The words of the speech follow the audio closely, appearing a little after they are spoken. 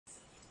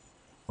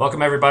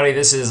Welcome, everybody.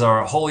 This is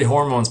our Holy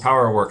Hormones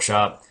Power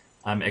Workshop.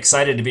 I'm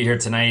excited to be here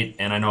tonight,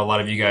 and I know a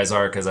lot of you guys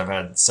are because I've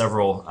had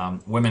several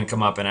women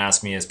come up and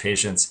ask me as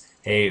patients,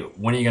 hey,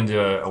 when are you going to do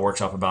a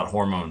workshop about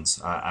hormones?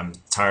 I'm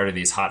tired of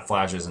these hot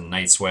flashes and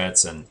night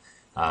sweats and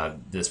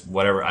this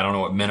whatever. I don't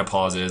know what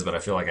menopause is, but I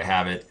feel like I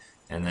have it.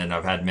 And then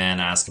I've had men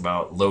ask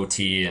about low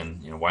T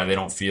and why they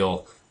don't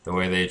feel the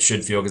way they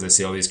should feel because they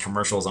see all these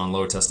commercials on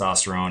low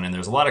testosterone. And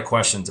there's a lot of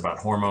questions about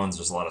hormones.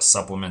 There's a lot of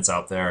supplements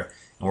out there.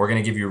 And we're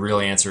going to give you real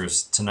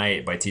answers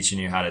tonight by teaching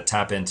you how to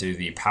tap into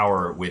the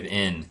power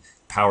within,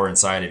 power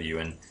inside of you.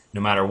 And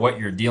no matter what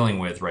you're dealing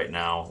with right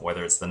now,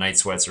 whether it's the night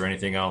sweats or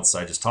anything else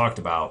I just talked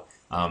about,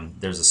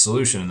 there's a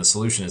solution, and the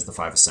solution is the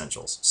 5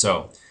 essentials.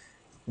 So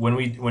when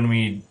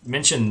we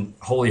mention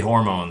holy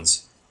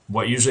hormones,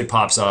 what usually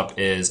pops up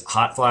is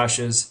hot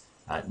flashes,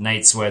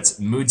 night sweats,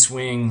 mood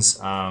swings,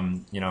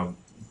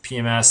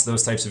 PMS,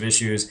 those types of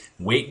issues,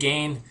 weight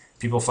gain.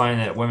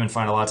 Women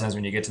find a lot of times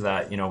when you get to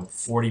that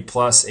 40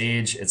 plus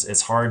age,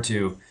 it's hard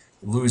to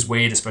lose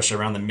weight, especially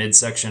around the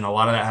midsection. A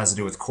lot of that has to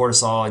do with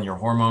cortisol and your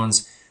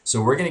hormones.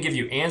 So we're going to give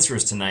you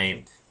answers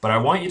tonight, but I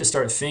want you to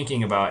start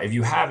thinking about if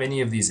you have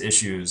any of these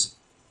issues,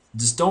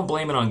 just don't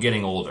blame it on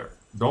getting older.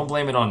 Don't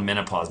blame it on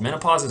menopause.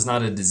 Menopause is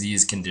not a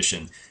disease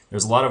condition.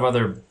 There's a lot of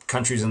other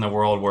countries in the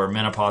world where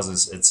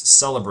menopause it's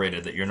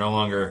celebrated, that you're no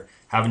longer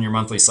having your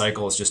monthly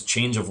cycle. It's just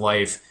change of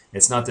life.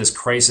 It's not this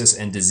crisis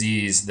and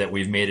disease that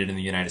we've made it in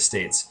the United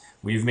States.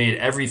 We've made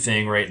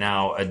everything right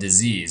now a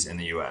disease in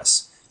the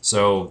US.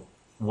 So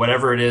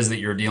whatever it is that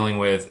you're dealing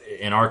with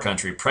in our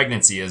country,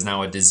 pregnancy is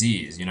now a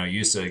disease. You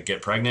used to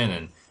get pregnant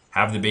and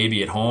have the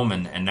baby at home,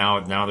 and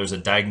now there's a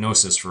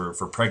diagnosis for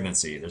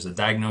pregnancy. There's a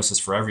diagnosis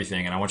for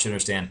everything, and I want you to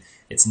understand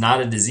it's not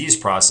a disease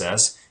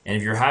process. And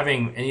if you're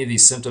having any of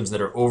these symptoms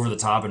that are over the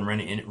top and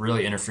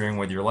really interfering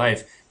with your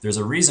life, there's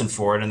a reason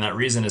for it, and that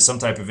reason is some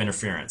type of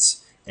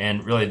interference.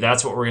 And really,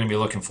 that's what we're going to be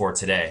looking for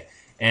today.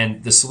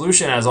 And the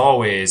solution, as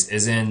always,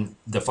 is in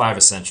the 5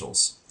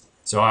 essentials.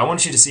 So I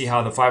want you to see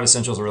how the 5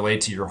 essentials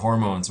relate to your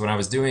hormones. When I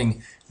was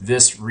doing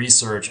this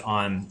research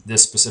on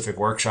this specific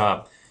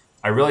workshop,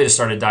 I really just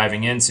started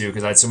diving into,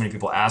 because I had so many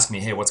people ask me,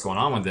 hey, what's going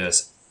on with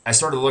this? I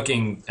started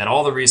looking at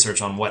all the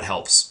research on what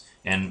helps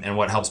and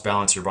what helps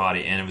balance your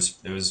body. And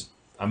it was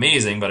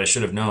amazing, but I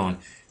should have known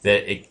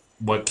that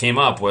what came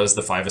up was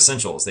the 5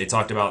 essentials. They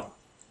talked about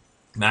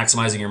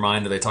maximizing your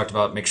mind, or they talked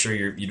about make sure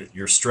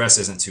your stress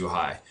isn't too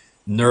high.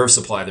 Nerve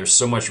supply, there's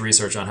so much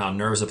research on how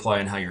nerve supply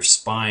and how your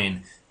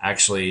spine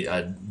actually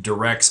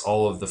directs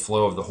all of the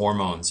flow of the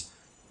hormones.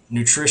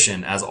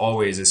 Nutrition, as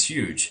always, is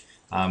huge.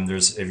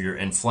 If you're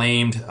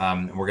inflamed,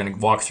 we're going to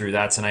walk through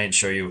that tonight and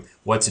show you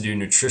what to do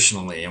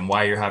nutritionally and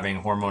why you're having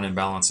hormone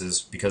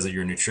imbalances because of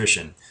your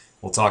nutrition.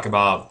 We'll talk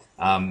about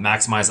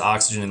maximize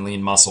oxygen and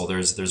lean muscle.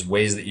 There's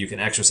ways that you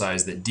can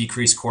exercise that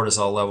decrease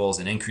cortisol levels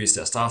and increase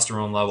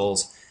testosterone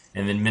levels,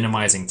 and then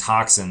minimizing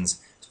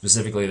toxins.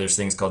 Specifically, there's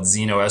things called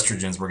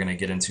xenoestrogens we're going to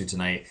get into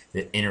tonight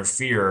that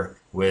interfere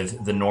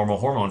with the normal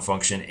hormone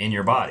function in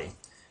your body.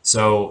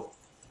 So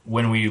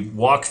when we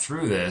walk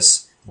through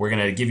this, we're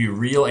going to give you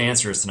real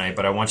answers tonight,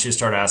 but I want you to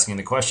start asking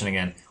the question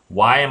again,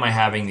 why am I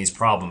having these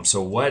problems?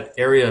 So what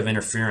area of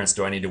interference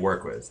do I need to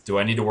work with? Do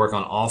I need to work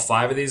on all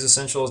 5 of these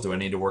essentials? Do I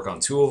need to work on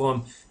 2 of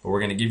them? But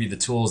we're going to give you the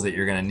tools that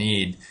you're going to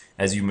need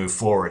as you move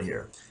forward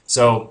here.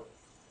 So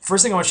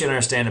first thing I want you to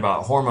understand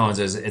about hormones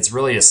is it's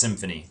really a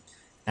symphony.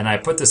 And I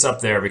put this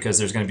up there because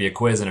there's going to be a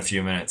quiz in a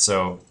few minutes.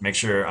 So make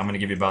sure I'm going to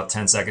give you about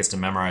 10 seconds to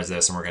memorize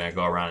this, and we're going to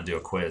go around and do a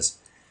quiz.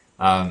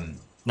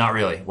 Not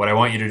really. What I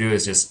want you to do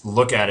is just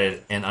look at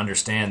it and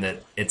understand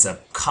that it's a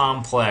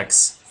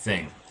complex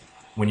thing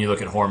when you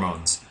look at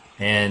hormones.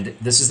 And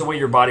this is the way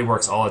your body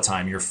works all the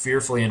time. You're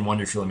fearfully and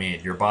wonderfully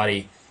made. Your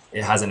body,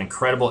 it has an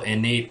incredible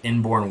innate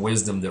inborn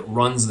wisdom that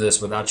runs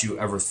this without you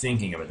ever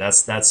thinking of it.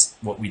 That's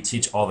what we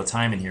teach all the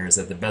time in here, is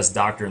that the best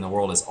doctor in the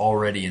world is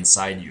already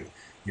inside you.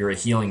 You're a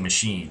healing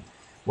machine.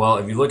 Well,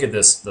 if you look at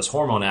this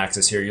hormone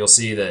axis here, you'll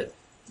see that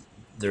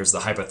there's the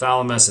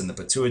hypothalamus and the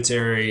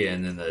pituitary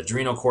and then the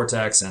adrenal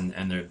cortex, and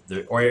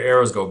the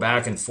arrows go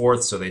back and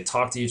forth, so they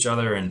talk to each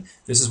other, and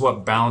this is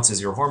what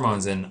balances your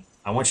hormones. And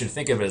I want you to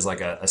think of it as like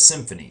a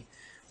symphony.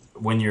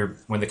 When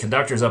the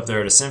conductor's up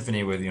there at a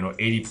symphony with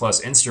 80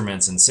 plus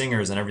instruments and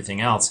singers and everything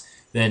else,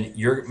 then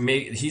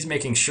he's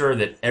making sure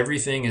that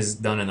everything is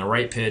done in the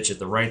right pitch at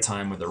the right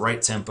time with the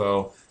right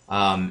tempo.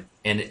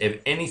 And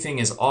if anything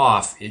is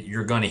off,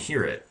 you're going to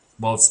hear it.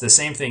 Well, it's the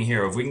same thing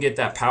here. If we can get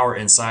that power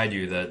inside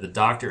you, the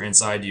doctor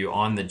inside you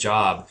on the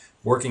job,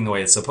 working the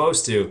way it's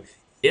supposed to,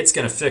 it's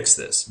going to fix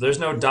this. There's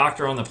no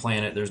doctor on the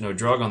planet, there's no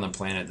drug on the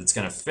planet that's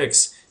going to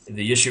fix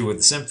the issue with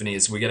the symphony.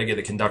 Is we got to get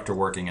the conductor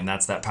working, and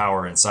that's that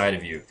power inside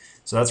of you.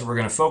 So that's what we're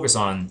going to focus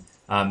on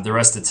the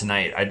rest of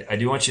tonight. I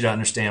do want you to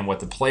understand what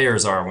the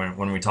players are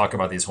when we talk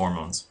about these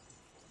hormones.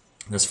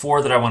 There's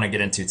 4 that I want to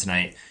get into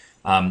tonight.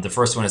 The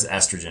first one is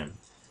estrogen.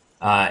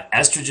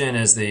 Estrogen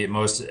is the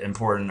most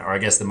important, or I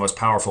guess the most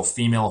powerful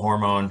female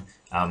hormone.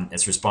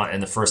 It's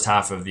in the first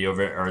half of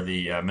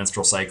the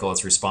menstrual cycle.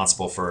 It's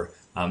responsible for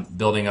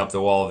building up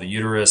the wall of the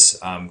uterus,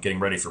 getting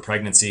ready for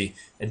pregnancy.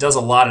 It does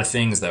a lot of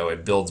things, though.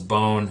 It builds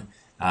bone.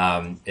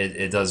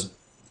 It does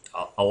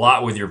a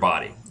lot with your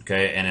body,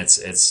 okay? And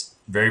it's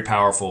very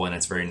powerful and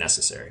it's very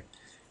necessary.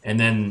 And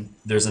then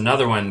there's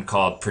another one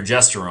called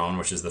progesterone,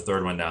 which is the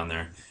third one down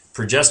there.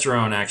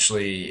 Progesterone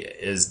actually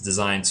is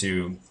designed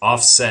to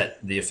offset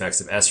the effects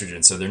of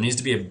estrogen. So there needs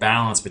to be a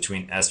balance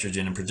between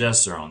estrogen and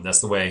progesterone. That's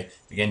the way,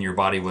 again, your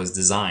body was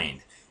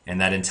designed. And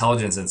that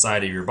intelligence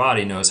inside of your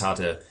body knows how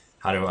to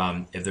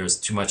if there's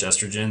too much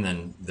estrogen,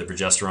 then the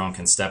progesterone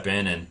can step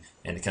in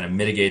and kind of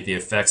mitigate the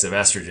effects of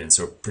estrogen.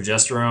 So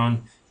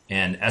progesterone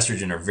and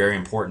estrogen are very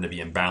important to be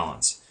in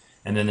balance.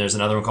 And then there's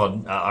another one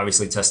called,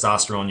 obviously,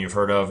 testosterone you've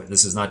heard of.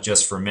 This is not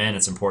just for men.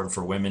 It's important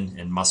for women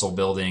in muscle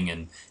building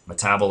and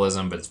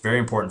metabolism, but it's very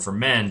important for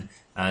men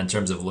in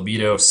terms of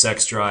libido,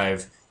 sex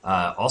drive,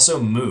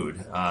 also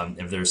mood.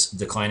 If there's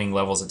declining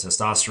levels of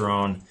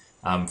testosterone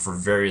for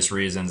various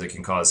reasons, it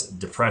can cause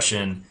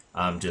depression.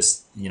 I've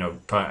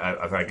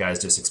had guys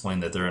just explain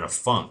that they're in a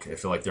funk. They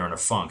feel like they're in a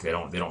funk. They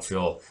don't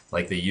feel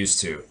like they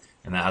used to.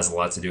 And that has a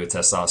lot to do with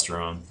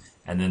testosterone.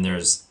 And then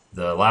there's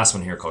the last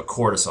one here called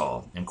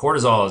cortisol. And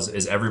cortisol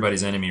is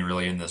everybody's enemy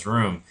really in this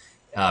room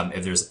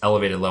if there's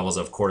elevated levels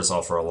of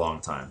cortisol for a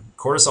long time.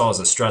 Cortisol is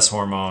a stress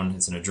hormone.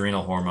 It's an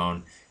adrenal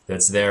hormone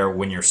that's there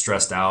when you're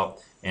stressed out.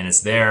 And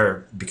it's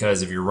there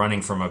because if you're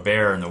running from a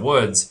bear in the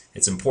woods,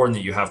 it's important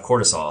that you have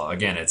cortisol.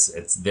 Again,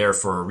 it's there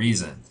for a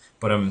reason.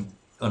 But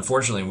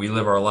unfortunately, we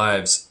live our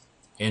lives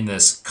in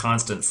this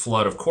constant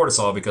flood of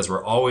cortisol because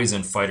we're always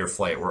in fight or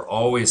flight. We're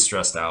always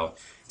stressed out.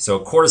 So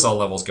cortisol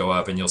levels go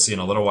up, and you'll see in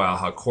a little while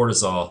how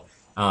cortisol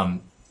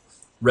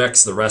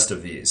wrecks the rest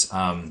of these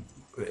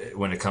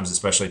when it comes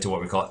especially to what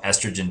we call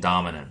estrogen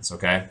dominance,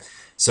 okay?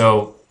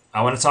 So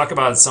I want to talk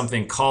about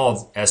something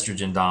called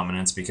estrogen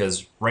dominance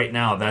because right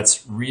now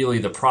that's really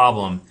the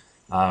problem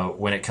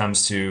when it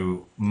comes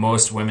to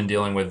most women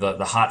dealing with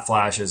the hot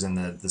flashes and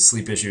the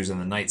sleep issues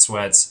and the night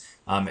sweats.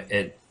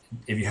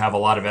 If you have a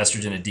lot of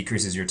estrogen, it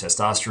decreases your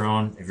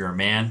testosterone if you're a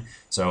man.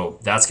 So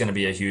that's going to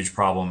be a huge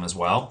problem as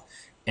well.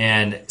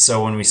 And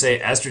so when we say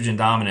estrogen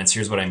dominance,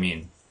 here's what I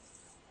mean.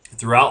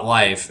 Throughout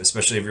life,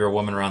 especially if you're a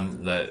woman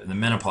around the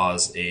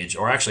menopause age,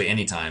 or actually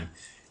any time,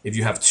 if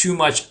you have too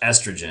much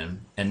estrogen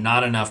and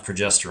not enough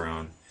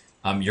progesterone,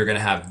 you're going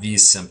to have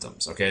these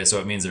symptoms, okay? So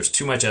it means there's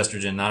too much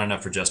estrogen, not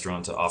enough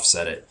progesterone to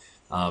offset it.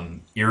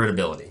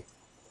 Irritability,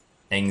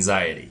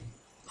 anxiety,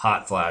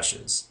 hot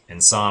flashes,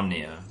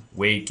 insomnia,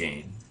 weight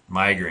gain,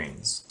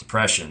 migraines,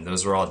 depression.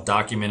 Those are all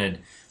documented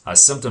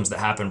symptoms that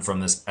happen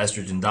from this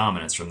estrogen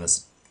dominance, from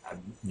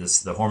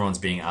the hormones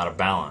being out of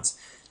balance.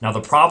 Now, the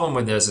problem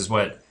with this is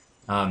what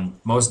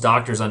most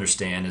doctors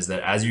understand is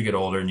that as you get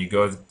older and you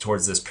go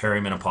towards this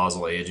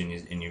perimenopausal age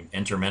and you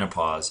enter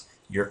menopause,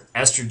 your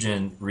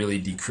estrogen really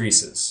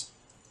decreases.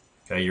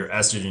 Okay, your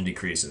estrogen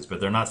decreases,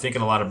 but they're not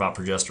thinking a lot about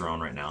progesterone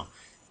right now.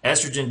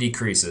 Estrogen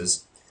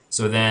decreases,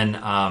 so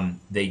then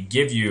they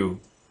give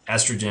you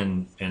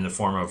estrogen in the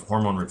form of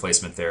hormone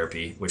replacement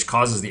therapy, which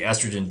causes the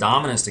estrogen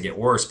dominance to get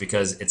worse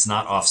because it's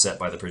not offset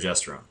by the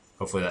progesterone.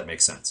 Hopefully that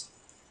makes sense.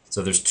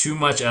 So there's too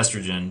much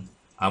estrogen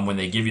when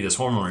they give you this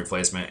hormone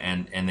replacement,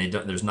 and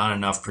there's not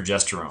enough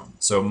progesterone.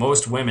 So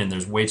most women,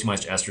 there's way too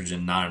much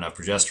estrogen, not enough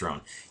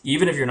progesterone.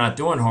 Even if you're not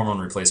doing hormone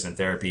replacement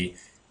therapy,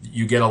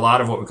 you get a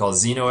lot of what we call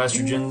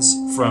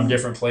xenoestrogens from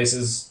different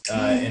places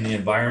in the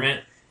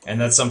environment,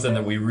 and that's something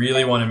that we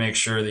really want to make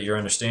sure that you're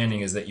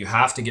understanding is that you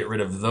have to get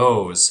rid of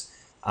those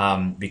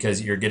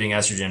because you're getting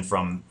estrogen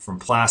from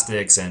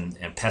plastics and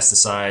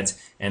pesticides,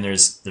 and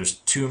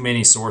there's too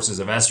many sources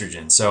of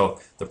estrogen. So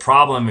the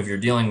problem if you're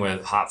dealing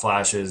with hot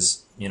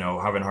flashes,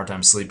 having a hard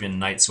time sleeping,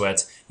 night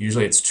sweats,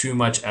 usually it's too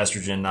much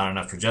estrogen, not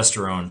enough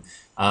progesterone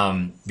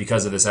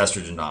because of this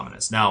estrogen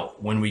dominance. Now,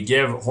 when we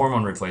give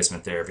hormone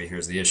replacement therapy,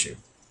 here's the issue.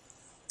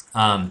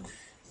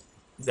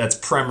 That's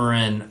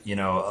Premarin,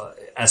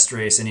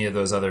 Estrace, any of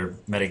those other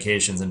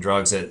medications and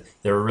drugs that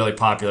they were really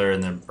popular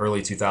in the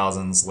early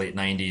 2000s, late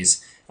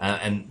 90s,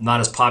 and not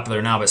as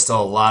popular now, but still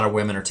a lot of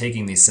women are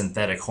taking these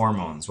synthetic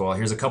hormones. Well,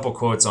 here's a couple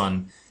quotes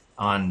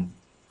on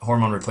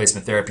hormone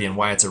replacement therapy and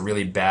why it's a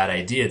really bad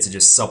idea to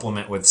just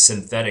supplement with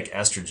synthetic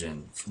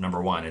estrogen.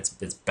 Number one, it's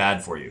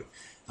bad for you.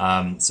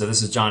 So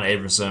this is John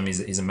Abramson.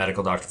 He's a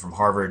medical doctor from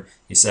Harvard.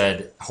 He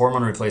said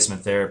hormone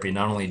replacement therapy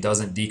not only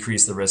doesn't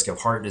decrease the risk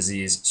of heart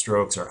disease,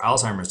 strokes, or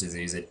Alzheimer's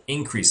disease, it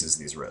increases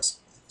these risks.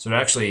 So it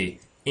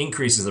actually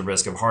increases the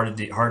risk of heart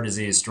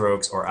disease,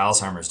 strokes, or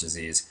Alzheimer's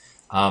disease.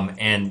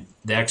 And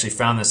they actually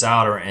found this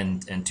out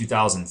in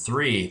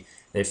 2003.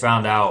 They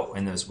found out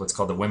in what's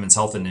called the Women's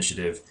Health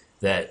Initiative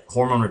that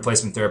hormone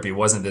replacement therapy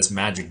wasn't this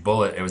magic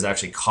bullet. It was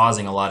actually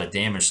causing a lot of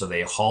damage, so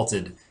they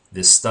halted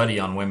this study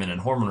on women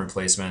and hormone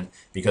replacement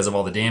because of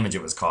all the damage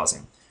it was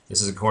causing.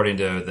 This is according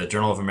to the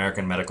Journal of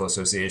American Medical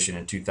Association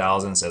in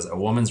 2000. Says a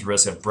woman's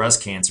risk of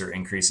breast cancer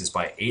increases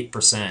by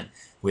 8%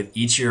 with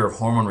each year of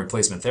hormone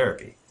replacement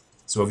therapy.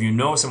 So if you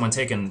know someone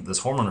taking this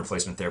hormone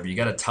replacement therapy, you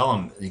got to tell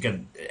them, you got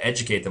to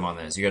educate them on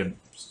this. You got to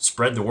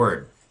spread the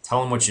word.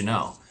 Tell them what you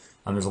know.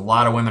 There's a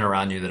lot of women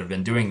around you that have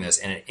been doing this,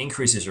 and it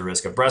increases your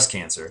risk of breast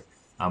cancer.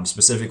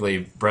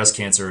 Specifically, breast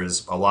cancer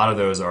is a lot of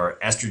those are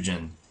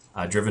estrogen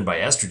driven by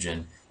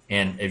estrogen.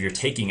 And if you're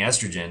taking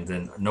estrogen,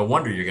 then no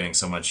wonder you're getting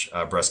so much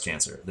breast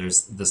cancer.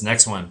 There's this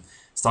next one.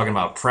 It's talking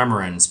about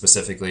Premarin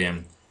specifically,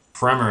 and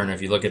Premarin,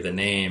 if you look at the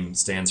name,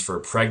 stands for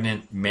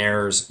pregnant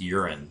mare's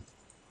urine.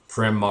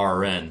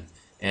 Premarin.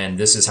 And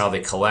this is how they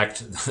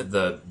collect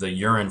the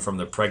urine from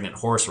the pregnant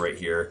horse right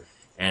here.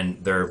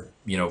 And they're,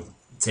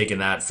 taking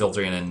that,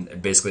 filtering,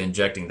 and basically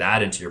injecting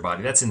that into your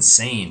body. That's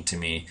insane to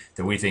me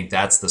that we think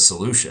that's the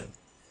solution.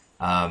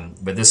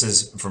 But this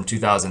is from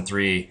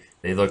 2003.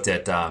 They looked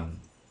at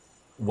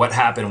what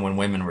happened when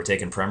women were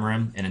taking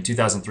Premarin. And in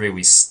 2003,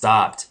 we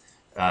stopped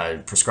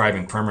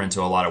prescribing Premarin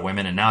to a lot of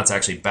women. And now it's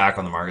actually back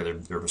on the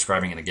market. They're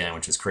prescribing it again,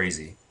 which is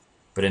crazy.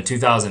 But in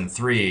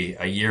 2003,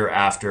 a year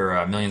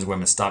after millions of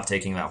women stopped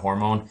taking that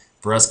hormone,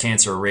 breast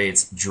cancer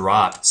rates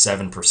dropped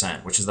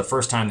 7%, which is the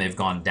first time they've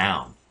gone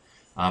down.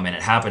 And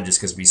it happened just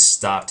because we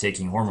stopped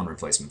taking hormone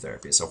replacement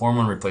therapy. So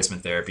hormone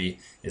replacement therapy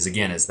is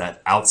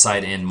that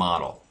outside-in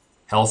model.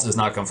 Health does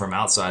not come from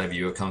outside of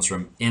you. It comes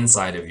from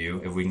inside of you.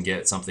 If we can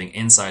get something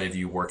inside of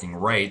you working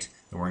right,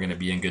 then we're going to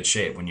be in good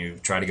shape. When you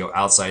try to go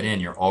outside in,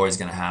 you're always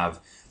going to have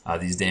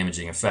these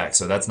damaging effects.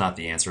 So that's not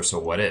the answer. So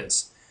what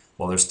is?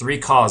 Well, there's 3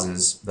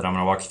 causes that I'm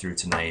going to walk you through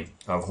tonight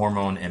of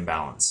hormone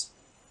imbalance.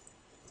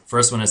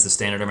 First one is the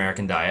standard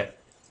American diet.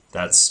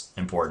 That's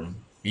important.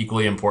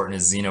 Equally important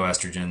is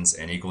xenoestrogens,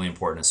 and equally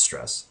important is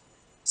stress.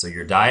 So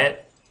your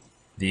diet,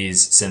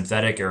 these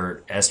synthetic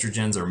or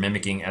estrogens or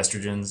mimicking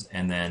estrogens,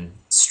 and then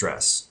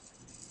stress.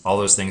 All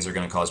those things are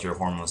going to cause your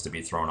hormones to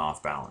be thrown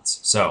off balance.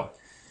 So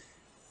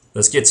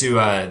let's get to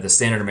the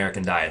standard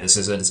American diet. This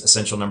is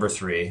essential number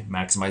 3,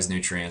 maximize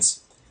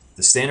nutrients.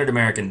 The standard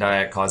American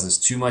diet causes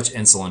too much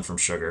insulin from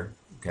sugar.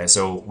 Okay,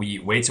 so we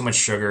eat way too much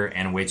sugar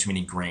and way too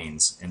many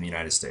grains in the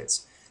United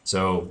States.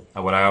 So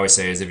what I always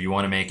say is if you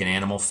want to make an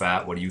animal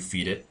fat, what do you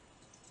feed it?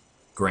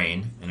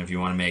 Grain. And if you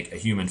want to make a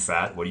human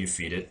fat, what do you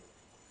feed it?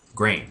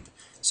 Grain.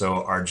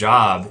 So our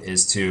job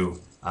is to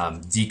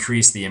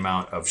decrease the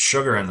amount of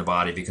sugar in the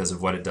body because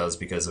of what it does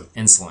because of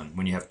insulin.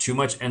 When you have too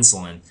much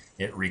insulin,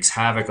 it wreaks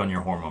havoc on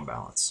your hormone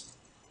balance.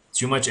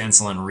 Too much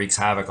insulin wreaks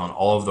havoc on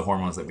all of the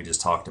hormones that we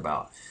just talked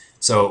about.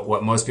 So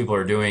what most people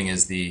are doing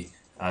is the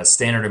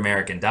standard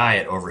American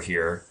diet over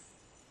here.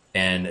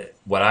 And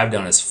what I've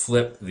done is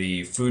flip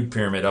the food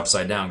pyramid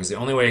upside down, because the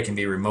only way it can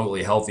be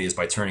remotely healthy is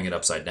by turning it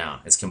upside down.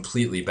 It's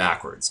completely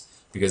backwards.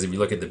 Because if you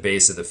look at the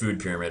base of the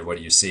food pyramid, what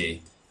do you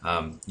see?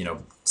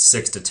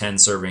 6 to 10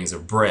 servings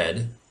of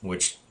bread,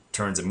 which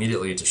turns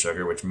immediately to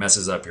sugar, which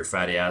messes up your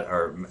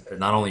or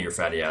not only your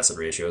fatty acid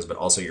ratios, but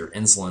also your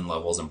insulin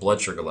levels and blood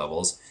sugar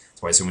levels.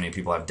 That's why so many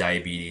people have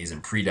diabetes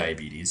and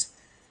pre-diabetes.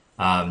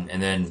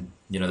 And then,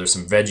 there's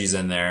some veggies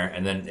in there.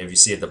 And then if you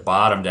see at the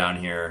bottom down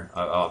here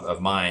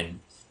of mine,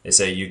 they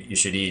say you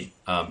should eat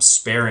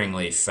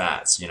sparingly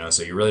fats,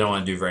 so you really don't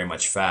want to do very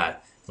much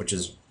fat, which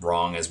is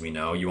wrong, as we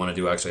know. You want to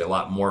do actually a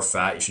lot more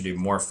fat. You should do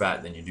more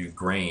fat than you do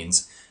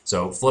grains.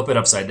 So flip it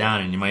upside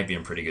down and you might be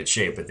in pretty good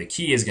shape. But the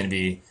key is going to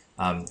be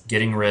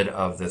getting rid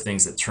of the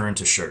things that turn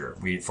to sugar.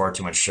 We eat far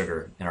too much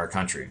sugar in our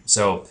country.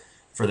 So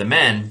for the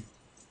men,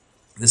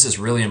 this is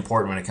really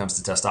important when it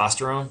comes to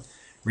testosterone.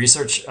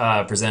 Research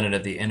presented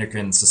at the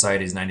Endocrine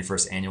Society's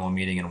 91st annual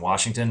meeting in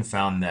Washington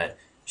found that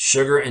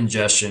sugar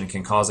ingestion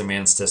can cause a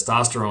man's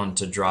testosterone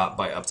to drop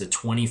by up to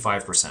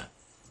 25%. I'm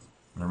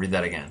going to read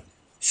that again.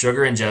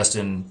 Sugar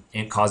ingestion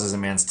causes a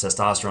man's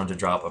testosterone to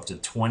drop up to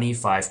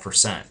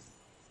 25%.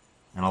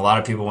 And a lot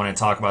of people, when I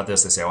talk about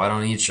this, they say, oh, I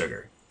don't eat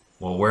sugar.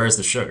 Well, where is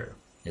the sugar?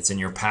 It's in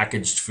your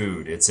packaged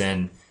food. It's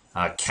in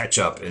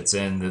ketchup. It's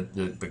in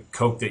the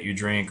Coke that you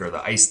drink or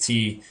the iced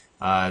tea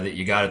that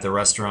you got at the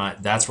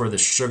restaurant. That's where the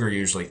sugar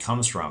usually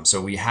comes from. So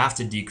we have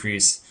to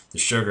decrease the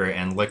sugar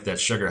and lick that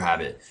sugar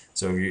habit.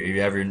 So if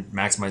you have your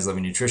Maximize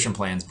Living Nutrition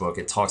Plans book,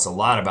 it talks a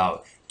lot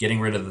about getting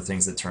rid of the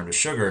things that turn to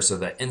sugar so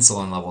that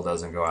insulin level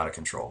doesn't go out of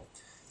control.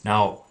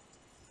 Now,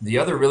 the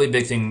other really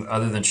big thing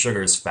other than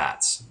sugar is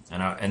fats.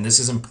 And this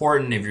is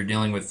important if you're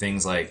dealing with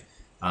things like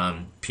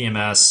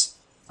PMS,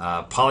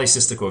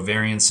 polycystic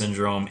ovarian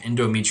syndrome,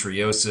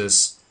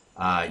 endometriosis,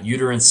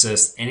 uterine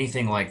cysts,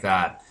 anything like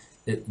that.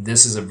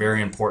 This is a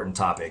very important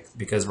topic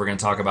because we're going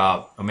to talk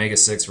about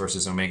omega-6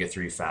 versus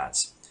omega-3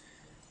 fats.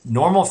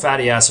 Normal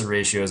fatty acid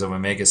ratios of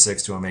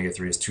omega-6 to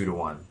omega-3 is 2 to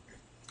 1.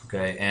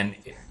 Okay, and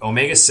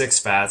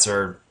omega-6 fats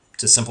are,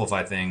 to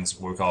simplify things,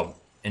 what we call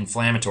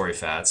inflammatory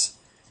fats,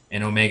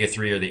 and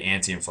omega-3 are the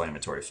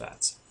anti-inflammatory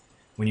fats.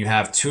 When you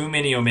have too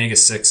many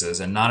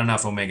omega-6s and not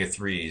enough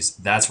omega-3s,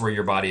 that's where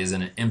your body is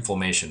in an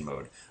inflammation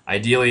mode.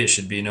 Ideally, it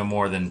should be no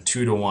more than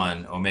 2 to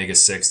 1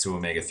 omega-6 to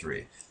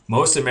omega-3.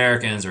 Most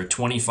Americans are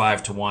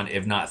 25 to 1,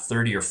 if not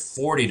 30 or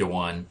 40 to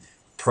 1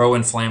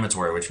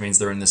 pro-inflammatory, which means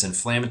they're in this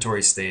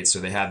inflammatory state, so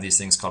they have these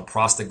things called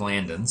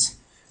prostaglandins.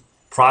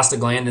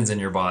 Prostaglandins in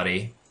your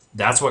body,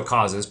 that's what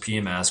causes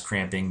PMS,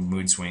 cramping,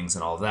 mood swings,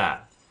 and all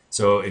that.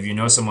 So if you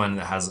know someone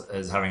that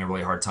is having a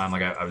really hard time,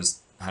 like I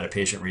had a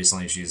patient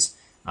recently, she's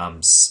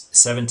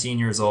 17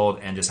 years old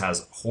and just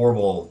has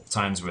horrible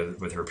times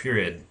with her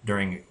period.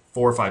 During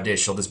 4 or 5 days,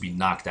 she'll just be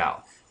knocked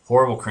out.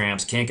 horrible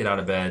cramps, can't get out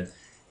of bed,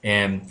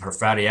 and her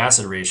fatty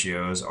acid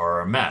ratios are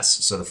a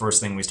mess. So the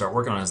first thing we start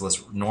working on is let's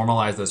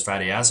normalize those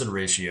fatty acid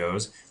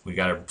ratios. We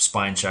got her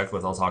spine checked,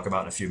 which I'll talk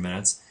about in a few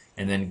minutes,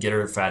 and then get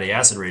her fatty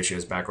acid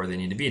ratios back where they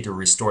need to be to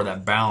restore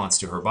that balance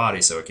to her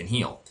body so it can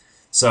heal.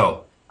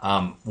 So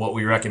what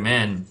we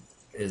recommend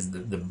is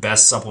the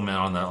best supplement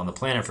on the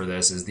planet for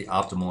this is the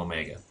Optimal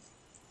Omega.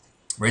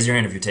 Raise your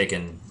hand if you're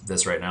taking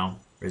this right now.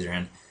 Raise your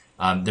hand.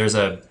 There's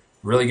a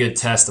really good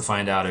test to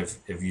find out if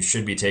you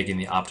should be taking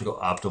the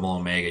Optimal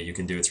Omega. You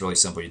can do it's really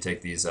simple. You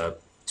take these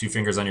 2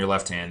 fingers on your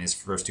left hand, these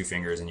first 2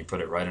 fingers, and you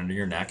put it right under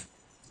your neck.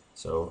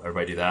 So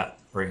everybody do that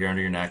right here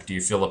under your neck. Do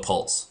you feel a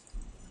pulse?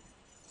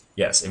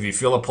 Yes. If you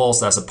feel a pulse,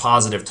 that's a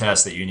positive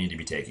test that you need to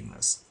be taking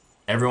this.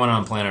 Everyone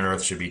on planet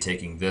Earth should be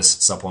taking this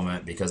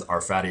supplement because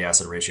our fatty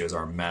acid ratios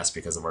are a mess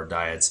because of our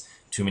diets,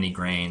 too many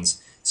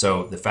grains.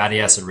 So the fatty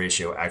acid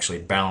ratio actually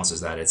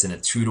balances that. It's in a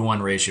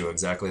 2-to-1 ratio,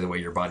 exactly the way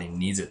your body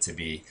needs it to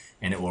be,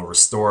 and it will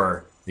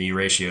restore the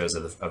ratios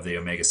of the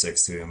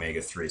omega-6 to the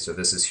omega-3. So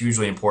this is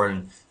hugely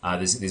important.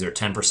 These are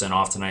 10%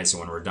 off tonight, so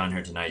when we're done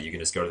here tonight, you can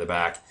just go to the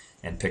back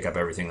and pick up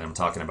everything that I'm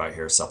talking about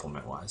here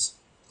supplement-wise.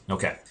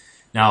 Okay.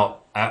 Now,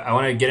 I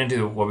want to get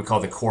into what we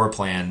call the core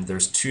plan.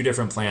 There's 2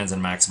 different plans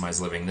in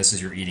Maximize Living. This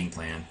is your eating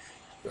plan.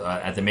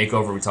 At the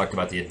makeover, we talked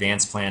about the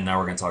advanced plan. Now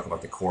we're going to talk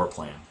about the core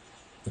plan.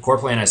 The core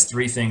plan has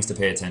 3 things to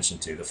pay attention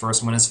to. The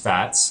first one is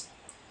fats.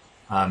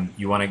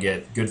 You want to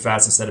get good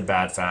fats instead of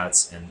bad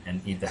fats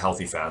and eat the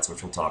healthy fats,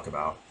 which we'll talk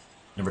about.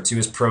 Number 2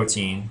 is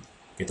protein.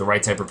 Get the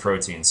right type of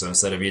protein. So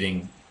instead of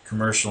eating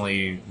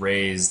commercially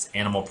raised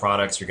animal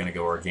products, you're going to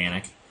go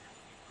organic.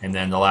 And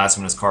then the last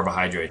one is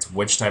carbohydrates.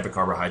 Which type of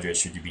carbohydrates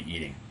should you be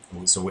eating?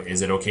 So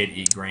is it okay to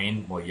eat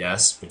grain? Well,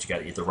 yes, but you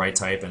got to eat the right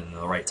type and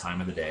the right time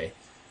of the day.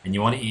 And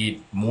you want to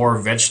eat more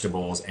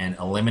vegetables and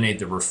eliminate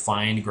the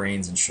refined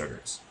grains and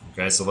sugars.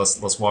 Okay, so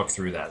let's walk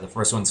through that. The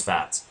first one's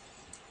fats.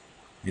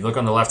 If you look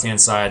on the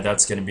left-hand side,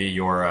 that's going to be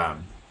your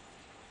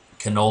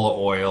canola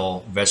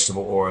oil,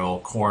 vegetable oil,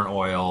 corn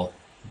oil,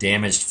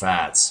 damaged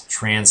fats.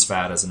 Trans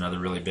fat is another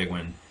really big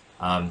one.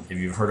 If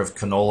you've heard of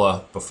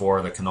canola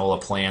before, the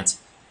canola plant,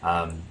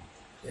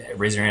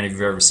 raise your hand if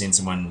you've ever seen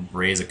someone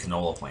raise a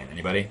canola plant.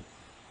 Anybody?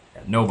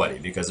 Yeah, nobody,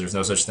 because there's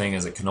no such thing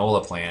as a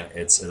canola plant.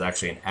 It's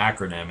actually an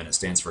acronym, and it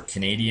stands for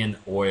Canadian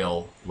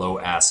Oil Low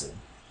Acid.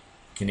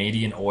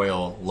 Canadian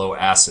Oil Low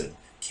Acid,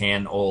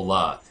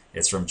 CAN-OLA.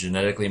 It's from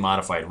genetically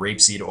modified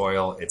rapeseed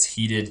oil. It's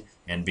heated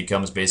and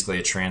becomes basically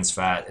a trans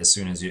fat as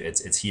soon as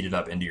it's heated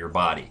up into your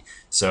body.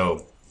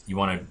 So you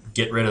want to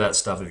get rid of that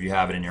stuff if you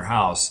have it in your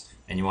house,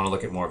 and you want to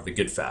look at more of the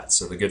good fats.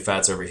 So the good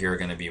fats over here are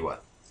going to be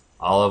what?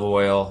 Olive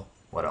oil.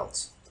 What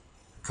else?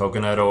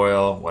 Coconut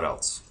oil. What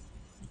else?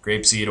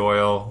 Grapeseed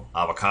oil,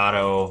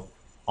 avocado,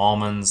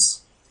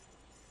 almonds.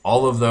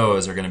 All of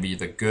those are going to be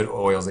the good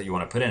oils that you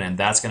want to put in, and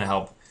that's going to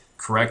help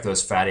correct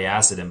those fatty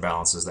acid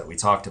imbalances that we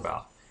talked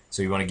about.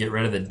 So you want to get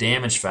rid of the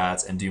damaged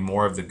fats and do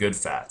more of the good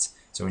fats.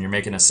 So when you're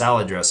making a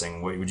salad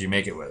dressing, what would you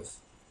make it with?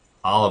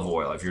 Olive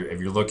oil. If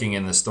you're looking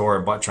in the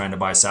store trying to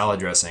buy salad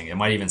dressing, it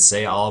might even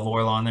say olive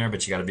oil on there,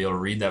 but you got to be able to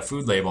read that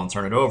food label and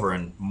turn it over,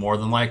 and more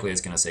than likely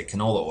it's going to say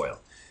canola oil.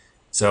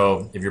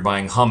 So if you're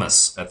buying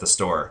hummus at the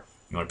store,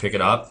 you want to pick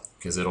it up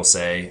because it'll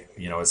say,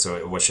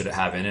 so what should it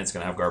have in it? It's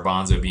going to have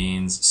garbanzo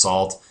beans,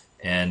 salt,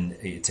 and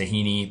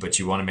tahini, but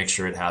you want to make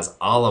sure it has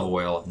olive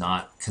oil,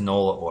 not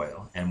canola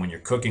oil. And when you're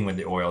cooking with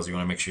the oils, you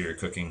want to make sure you're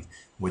cooking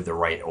with the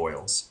right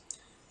oils.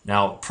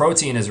 Now,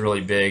 protein is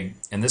really big,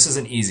 and this is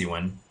an easy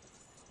one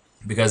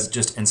because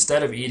just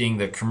instead of eating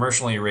the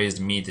commercially raised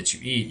meat that you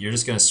eat, you're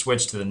just going to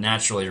switch to the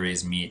naturally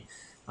raised meat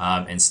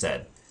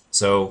instead.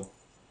 So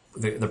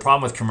the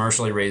problem with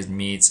commercially raised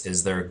meats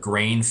is they're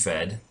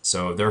grain-fed,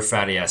 so their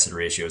fatty acid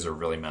ratios are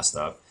really messed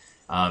up.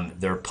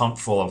 They're pumped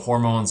full of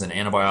hormones and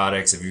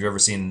antibiotics. If you've ever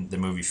seen the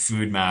movie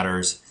Food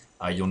Matters,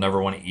 you'll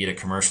never want to eat a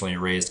commercially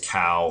raised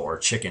cow or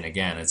chicken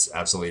again. It's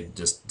absolutely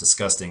just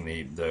disgusting,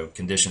 the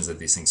conditions that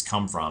these things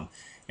come from.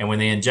 And when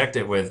they inject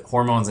it with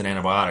hormones and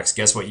antibiotics,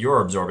 guess what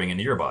you're absorbing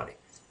into your body?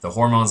 The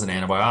hormones and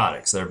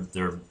antibiotics.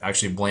 They're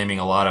actually blaming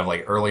a lot of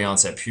like early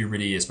onset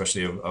puberty,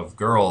 especially of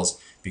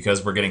girls,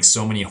 because we're getting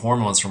so many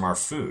hormones from our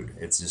food.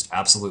 It's just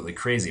absolutely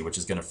crazy, which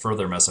is going to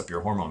further mess up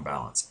your hormone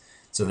balance.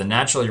 So the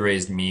naturally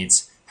raised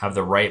meats have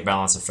the right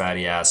balance of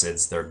fatty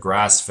acids. They're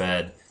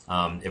grass-fed.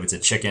 If it's a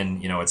chicken,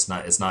 it's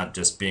not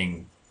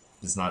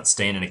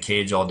staying in a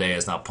cage all day.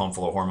 It's not pumped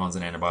full of hormones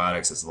and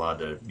antibiotics. It's allowed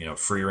to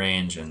free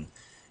range and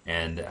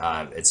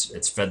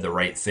it's fed the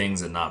right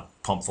things and not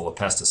pumped full of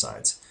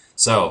pesticides.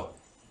 So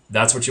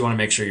that's what you want to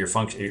make sure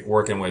you're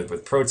working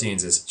with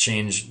proteins is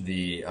change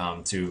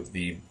to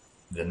the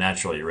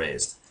naturally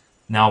raised.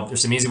 Now,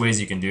 there's some easy ways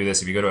you can do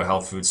this. If you go to a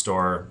health food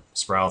store,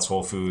 Sprouts,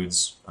 Whole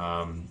Foods,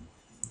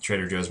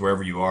 Trader Joe's,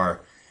 wherever you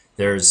are,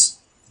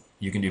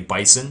 you can do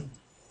bison,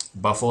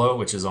 buffalo,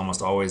 which is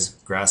almost always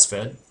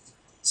grass-fed.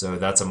 So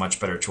that's a much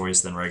better choice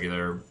than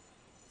regular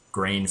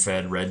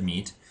grain-fed red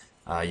meat.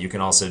 You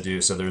can also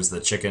so there's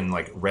the chicken,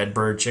 like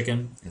Redbird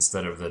chicken.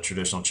 Instead of the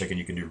traditional chicken,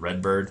 you can do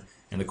Redbird.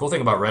 And the cool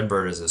thing about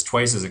Redbird is it's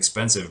twice as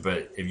expensive,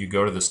 but if you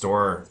go to the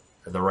store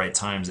the right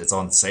times, it's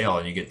on sale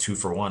and you get 2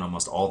 for 1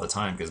 almost all the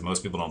time because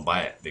most people don't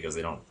buy it because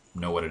they don't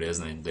know what it is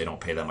and they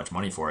don't pay that much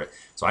money for it.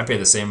 So I pay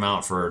the same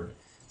amount for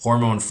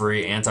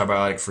hormone-free,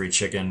 antibiotic-free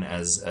chicken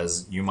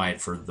as you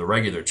might for the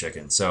regular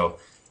chicken. So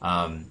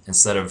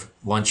instead of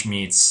lunch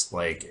meats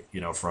like,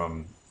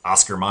 from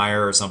Oscar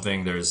Mayer or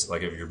something, there's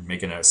like if you're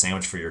making a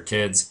sandwich for your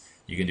kids,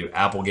 you can do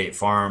Applegate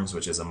Farms,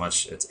 which is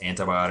it's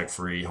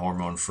antibiotic-free,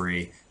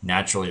 hormone-free,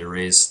 naturally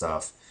raised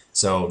stuff.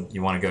 So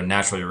you want to go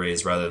naturally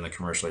raised rather than the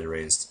commercially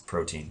raised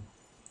protein.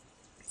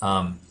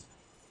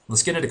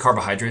 Let's get into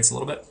carbohydrates a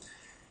little bit.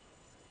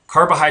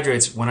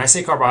 Carbohydrates, when I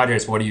say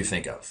carbohydrates, what do you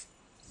think of?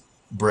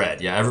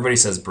 Bread. Yeah, everybody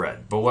says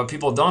bread. But what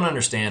people don't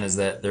understand is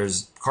that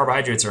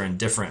carbohydrates are in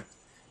different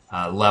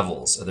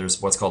levels.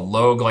 There's what's called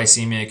low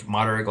glycemic,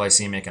 moderate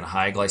glycemic, and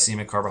high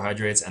glycemic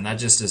carbohydrates, and that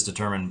just is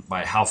determined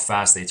by how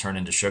fast they turn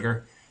into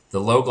sugar. The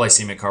low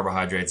glycemic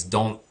carbohydrates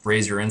don't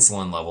raise your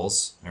insulin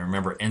levels. And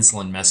remember,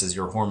 insulin messes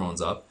your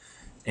hormones up,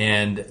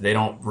 and they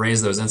don't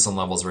raise those insulin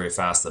levels very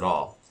fast at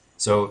all.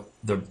 So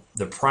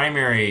the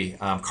primary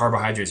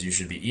carbohydrates you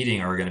should be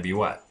eating are going to be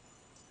what?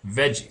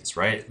 Veggies,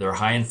 right? They're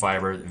high in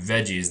fiber.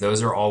 Veggies,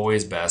 those are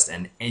always best,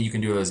 and you can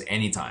do those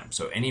anytime.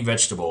 So any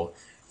vegetable,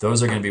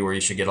 those are going to be where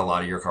you should get a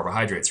lot of your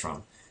carbohydrates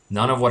from.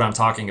 None of what I'm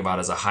talking about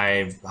is a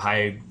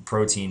high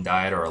protein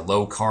diet or a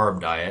low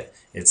carb diet.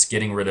 It's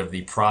getting rid of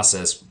the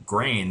processed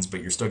grains,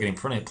 but you're still getting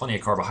plenty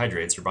of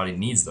carbohydrates. Your body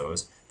needs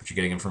those, but you're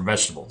getting them from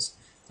vegetables.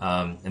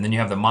 And then you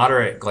have the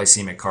moderate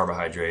glycemic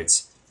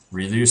carbohydrates.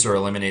 Reduce or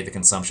eliminate the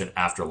consumption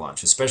after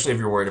lunch, especially if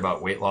you're worried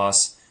about weight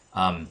loss.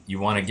 You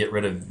want to get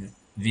rid of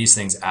these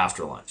things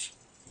after lunch.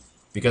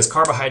 Because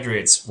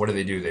carbohydrates, what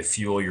do? They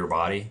fuel your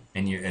body,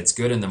 and it's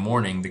good in the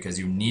morning because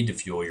you need to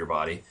fuel your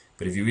body.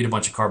 But if you eat a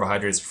bunch of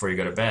carbohydrates before you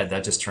go to bed,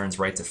 that just turns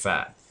right to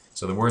fat.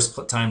 So the worst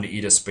time to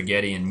eat a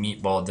spaghetti and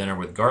meatball dinner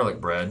with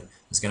garlic bread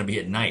is going to be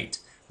at night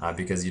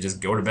because you just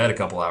go to bed a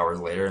couple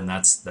hours later, and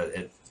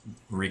it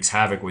wreaks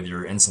havoc with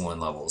your insulin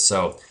levels.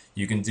 So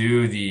you can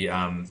do the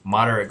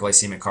moderate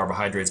glycemic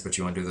carbohydrates, but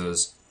you want to do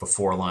those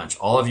before lunch.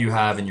 All of you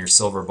have in your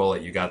silver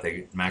bullet, you got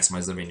the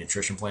Maximize Living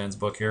Nutrition Plans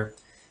book here.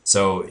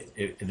 So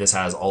this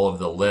has all of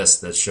the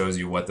list that shows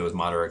you what those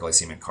moderate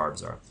glycemic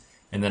carbs are.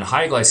 And then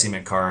high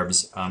glycemic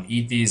carbs,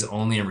 eat these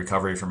only in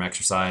recovery from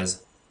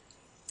exercise.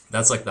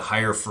 That's like the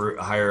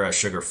higher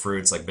sugar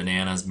fruits like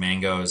bananas,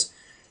 mangoes,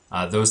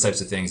 those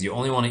types of things. You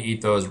only want to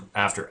eat those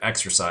after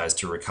exercise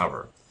to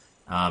recover.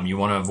 You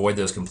want to avoid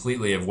those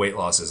completely if weight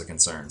loss is a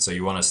concern. So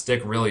you want to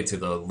stick really to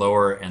the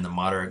lower and the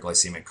moderate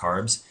glycemic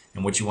carbs.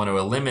 And what you want to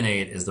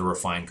eliminate is the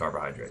refined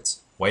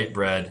carbohydrates. White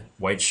bread,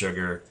 white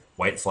sugar,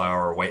 white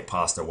flour, white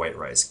pasta, white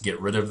rice. Get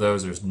rid of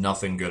those. There's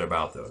nothing good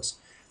about those.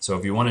 So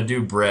if you want to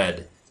do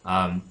bread,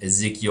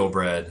 Ezekiel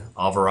bread,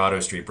 Alvarado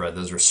Street bread,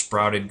 those are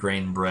sprouted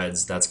grain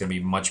breads. That's going to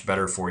be much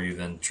better for you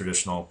than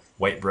traditional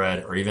white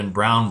bread or even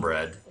brown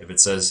bread. If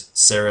it says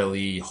Sara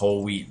Lee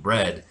whole wheat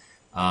bread,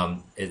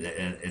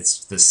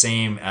 it's the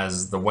same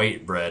as the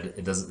white bread.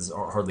 It's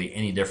hardly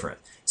any different.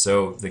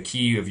 So the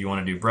key if you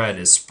want to do bread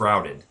is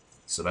sprouted.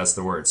 So that's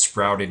the word,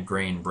 sprouted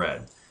grain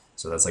bread.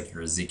 So that's like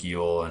your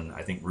Ezekiel, and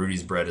I think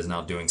Rudy's bread is now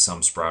doing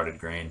some sprouted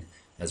grain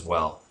as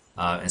well.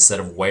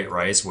 Instead of white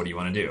rice, what do you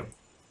want to do?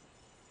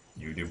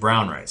 You do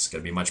brown rice. It's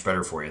going to be much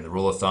better for you. And the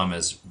rule of thumb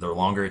is the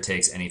longer it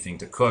takes anything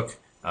to cook,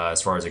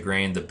 as far as a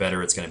grain, the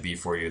better it's going to be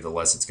for you, the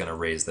less it's going to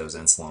raise those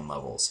insulin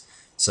levels.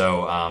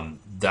 So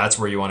that's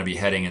where you want to be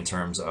heading in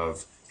terms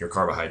of your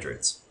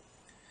carbohydrates.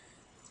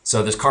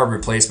 So there's carb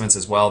replacements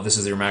as well. This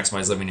is your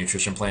Maximize Living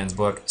Nutrition Plans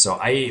book. So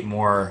I eat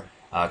more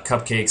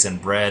cupcakes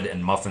and bread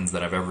and muffins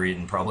than I've ever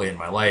eaten probably in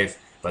my life,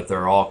 but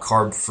they're all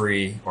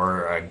carb-free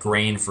or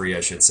grain-free, I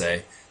should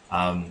say.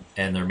 And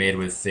they're made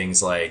with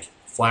things like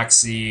flax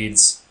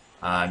seeds.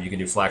 You can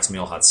do flax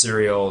meal hot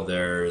cereal.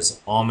 There's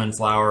almond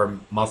flour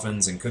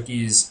muffins and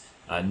cookies,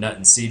 nut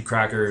and seed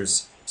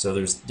crackers. So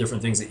there's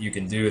different things that you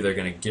can do. They're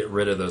going to get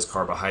rid of those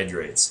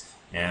carbohydrates.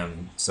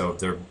 And so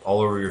they're all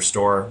over your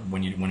store.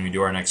 When we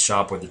do our next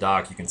shop with the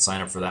doc, you can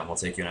sign up for that and we'll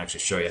take you and actually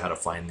show you how to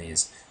find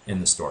these in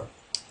the store.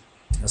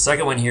 The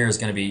second one here is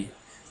going to be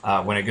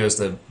when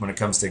it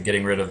comes to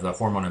getting rid of the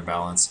hormone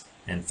imbalance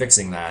and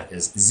fixing that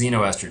is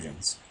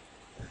xenoestrogens.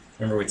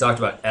 Remember we talked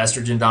about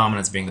estrogen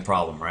dominance being the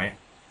problem, right?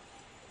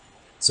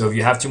 So if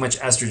you have too much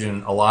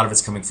estrogen, a lot of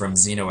it's coming from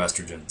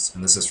xenoestrogens,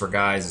 and this is for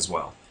guys as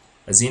well.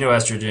 A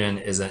xenoestrogen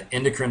is an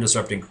endocrine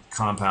disrupting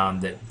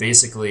compound that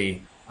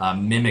basically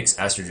mimics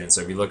estrogen.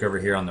 So if you look over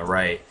here on the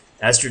right,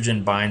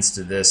 estrogen binds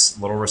to this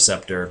little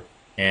receptor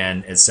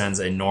and it sends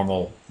a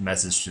normal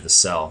message to the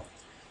cell.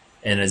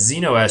 And a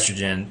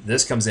xenoestrogen,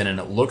 this comes in and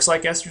it looks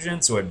like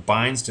estrogen, so it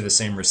binds to the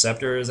same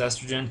receptor as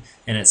estrogen,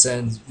 and it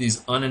sends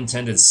these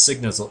unintended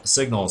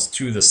signals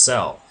to the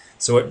cell.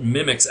 So it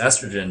mimics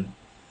estrogen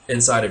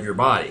inside of your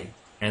body,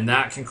 and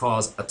that can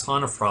cause a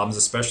ton of problems,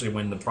 especially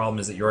when the problem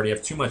is that you already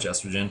have too much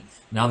estrogen.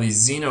 Now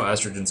these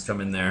xenoestrogens come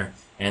in there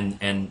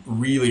and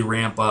really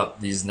ramp up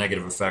these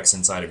negative effects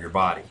inside of your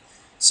body.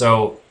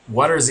 So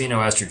what are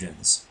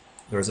xenoestrogens?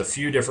 There's a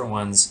few different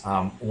ones.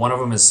 One of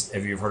them is,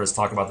 if you've heard us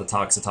talk about the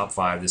Toxic Top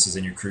 5, this is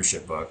in your cruise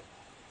ship book,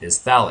 is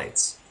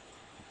phthalates.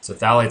 So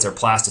phthalates are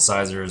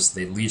plasticizers.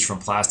 They leach from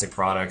plastic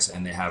products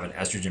and they have an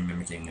estrogen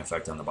mimicking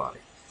effect on the body.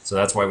 So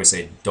that's why we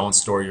say don't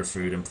store your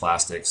food in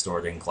plastic, store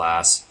it in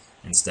glass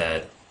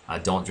instead.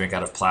 Don't drink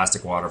out of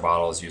plastic water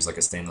bottles. Use like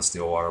a stainless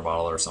steel water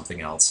bottle or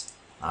something else.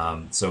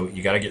 So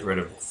you got to get rid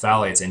of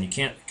phthalates, and you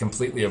can't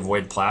completely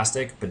avoid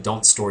plastic, but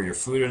don't store your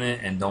food in it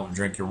and don't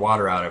drink your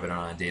water out of it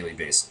on a daily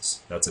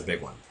basis. That's a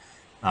big one.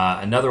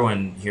 Another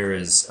one here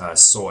is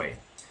soy.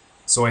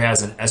 Soy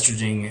has an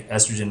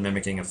estrogen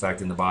mimicking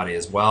effect in the body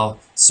as well.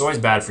 Soy is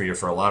bad for you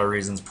for a lot of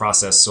reasons.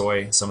 Processed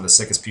soy. Some of the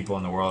sickest people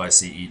in the world I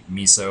see eat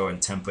miso and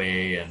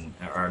tempeh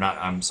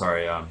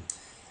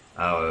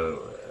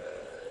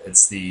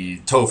it's the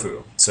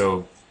tofu.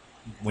 So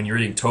when you're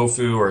eating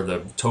tofu or the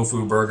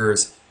tofu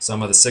burgers,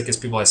 some of the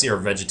sickest people I see are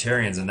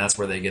vegetarians, and that's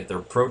where they get their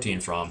protein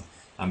from,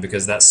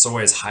 because that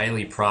soy is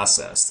highly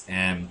processed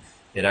and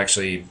it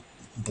actually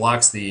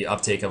blocks the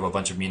uptake of a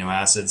bunch of amino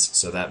acids,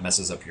 so that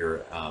messes up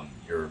your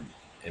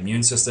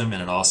immune system,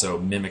 and it also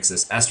mimics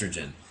this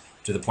estrogen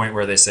to the point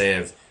where they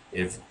say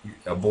if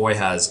a boy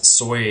has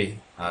soy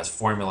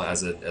formula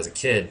as a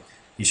kid,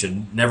 he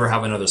should never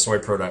have another soy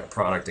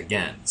product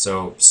again.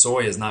 So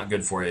soy is not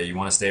good for you. You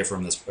want to stay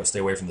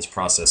away from this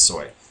processed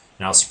soy.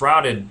 Now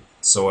sprouted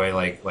soy,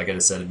 like I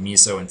just said,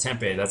 miso and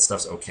tempeh, that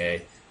stuff's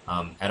okay.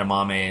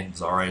 Edamame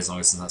is alright as long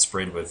as it's not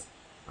sprayed with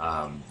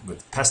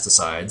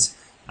pesticides.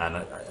 And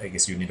I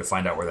guess you need to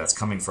find out where that's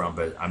coming from,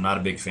 but I'm not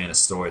a big fan of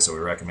soy, so we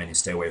recommend you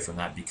stay away from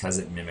that because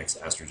it mimics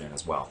estrogen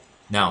as well.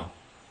 Now,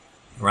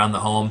 around the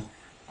home,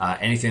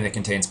 anything that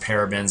contains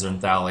parabens or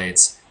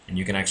phthalates, and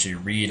you can actually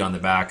read on the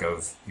back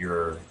of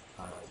your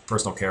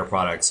personal care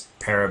products,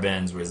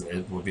 parabens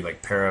will be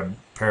like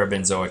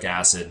parabenzoic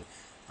acid.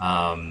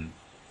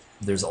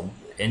 There's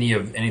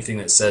anything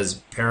that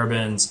says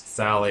parabens,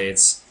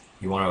 phthalates,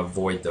 you want to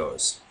avoid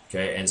those.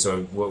 Okay, and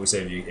so what we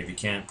say, if you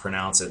can't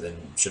pronounce it, then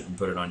you shouldn't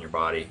put it on your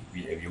body.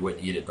 If you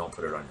wouldn't eat it, don't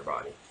put it on your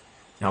body.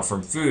 Now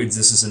from foods,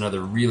 this is another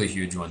really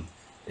huge one,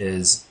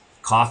 is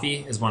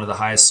coffee is one of the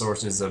highest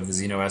sources of the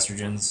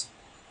xenoestrogens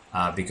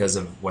because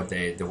of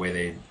the way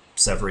they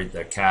separate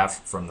the calf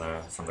from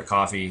the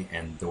coffee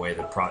and the way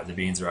the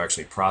beans are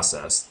actually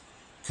processed.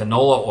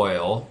 Canola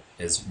oil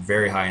is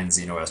very high in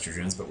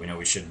xenoestrogens, but we know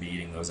we shouldn't be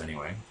eating those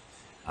anyway.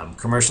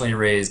 Commercially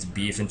raised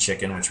beef and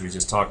chicken, which we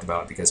just talked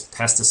about, because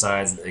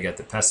pesticides, they get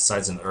the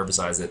pesticides and the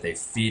herbicides that they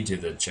feed to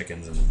the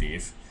chickens and the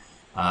beef.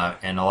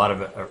 And a lot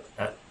of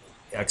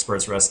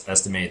experts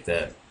estimate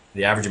that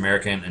the average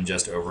American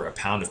ingests over a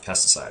pound of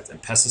pesticides.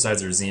 And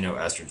pesticides are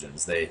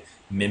xenoestrogens. They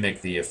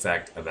mimic the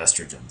effect of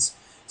estrogens.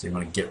 So you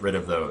want to get rid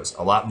of those. There's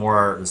a lot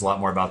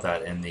more about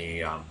that in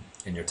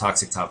your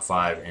Toxic Top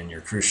 5 in your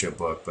cruise ship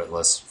book, but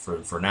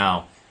for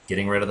now,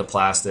 getting rid of the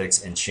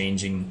plastics and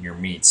changing your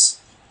meats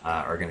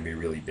are going to be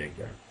really big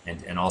there,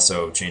 and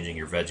also changing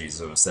your veggies.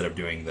 So instead of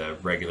doing the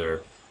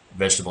regular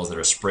vegetables that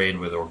are sprayed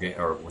with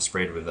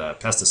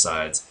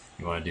pesticides,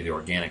 you want to do the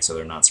organic so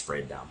they're not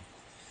sprayed down.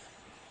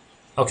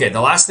 Okay,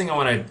 the last thing I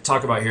want to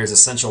talk about here is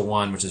essential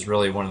one, which is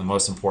really one of the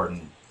most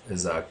important,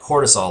 is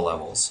cortisol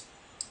levels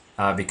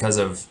because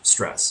of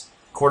stress.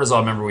 Cortisol,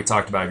 remember we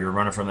talked about, if you're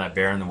running from that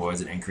bear in the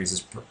woods, it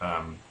increases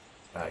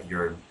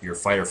your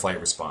fight or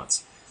flight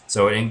response.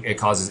 So it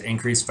causes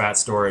increased fat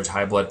storage,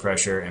 high blood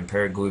pressure,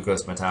 impaired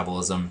glucose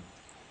metabolism,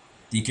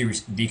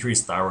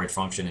 decreased thyroid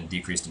function, and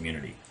decreased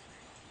immunity.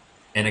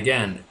 And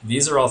again,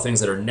 these are all things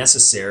that are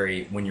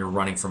necessary when you're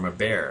running from a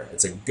bear.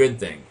 It's a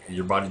good thing.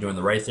 Your body doing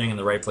the right thing in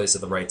the right place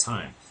at the right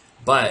time.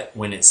 But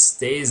when it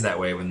stays that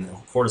way, when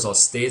cortisol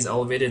stays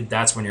elevated,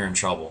 that's when you're in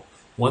trouble.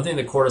 One thing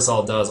that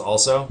cortisol does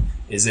also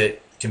is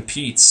it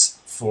competes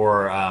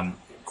for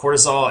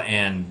cortisol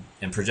and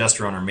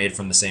progesterone are made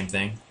from the same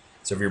thing.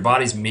 So if your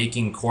body's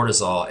making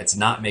cortisol, it's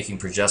not making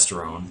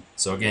progesterone.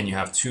 So again, you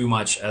have too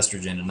much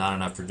estrogen and not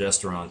enough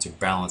progesterone to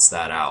balance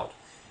that out.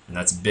 And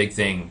that's a big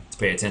thing to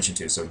pay attention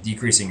to. So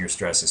decreasing your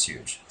stress is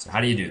huge. So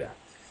how do you do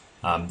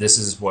that? This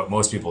is what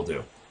most people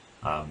do.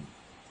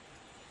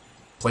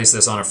 Place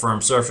this on a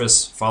firm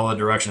surface, follow the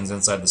directions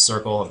inside the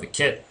circle of the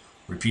kit,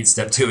 repeat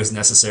step 2 as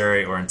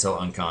necessary or until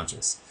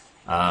unconscious.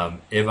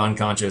 If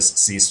unconscious,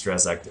 cease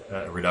stress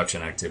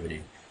reduction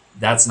activity.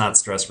 That's not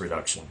stress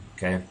reduction,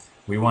 okay?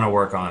 We want to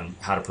work on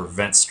how to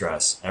prevent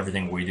stress.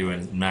 Everything we do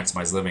in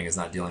Maximize Living is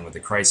not dealing with the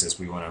crisis.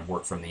 We want to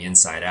work from the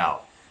inside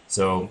out.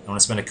 So I want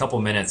to spend a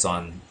couple minutes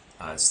on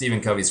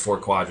Stephen Covey's 4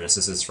 quadrants.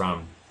 This is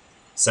from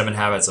 7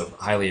 Habits of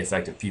Highly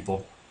Effective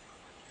People.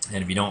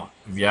 And if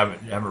you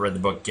haven't read the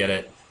book, get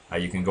it.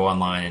 You can go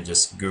online and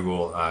just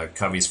Google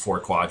Covey's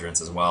 4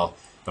 quadrants as well.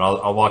 But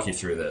I'll walk you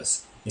through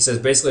this. He says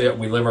basically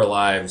we live our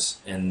lives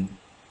in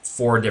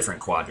 4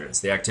 different quadrants,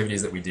 the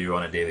activities that we do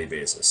on a daily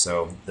basis.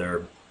 So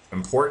they're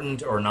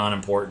important or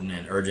non-important,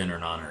 and urgent or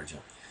non-urgent.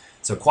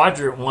 So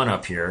quadrant 1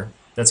 up here,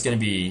 that's going to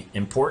be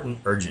important,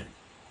 urgent.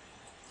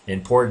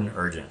 Important,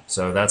 urgent.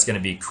 So that's going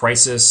to be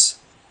crisis,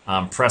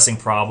 pressing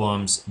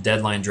problems,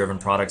 deadline-driven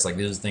products. Like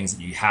these are things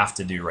that you have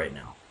to do right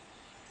now.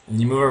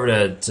 And you move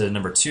over to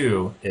number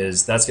 2,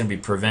 that's going to be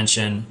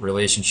prevention,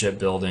 relationship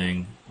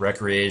building,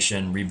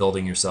 recreation,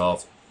 rebuilding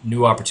yourself,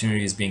 new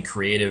opportunities, being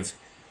creative,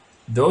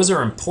 Those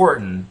are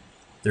important.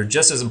 They're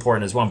just as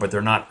important as one, but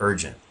they're not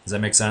urgent. Does that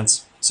make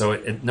sense?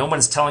 So no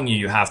one's telling you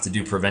you have to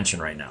do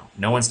prevention right now.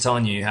 No one's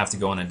telling you you have to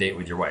go on a date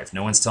with your wife.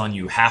 No one's telling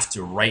you you have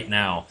to right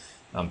now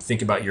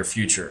think about your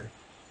future.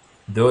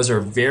 Those are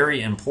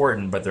very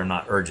important, but they're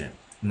not urgent.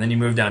 And then you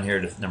move down here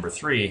to number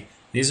 3.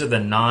 These are the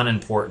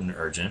non-important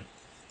urgent.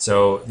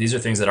 So these are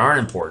things that aren't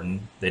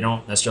important. They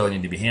don't necessarily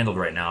need to be handled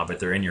right now, but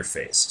they're in your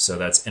face. So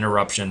that's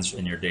interruptions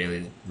in your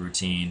daily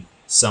routine,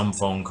 some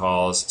phone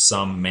calls,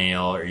 some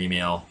mail or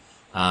email,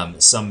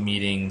 some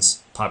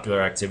meetings,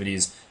 popular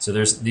activities. So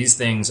these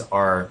things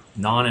are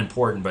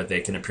non-important, but they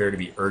can appear to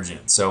be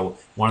urgent. So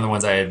one of the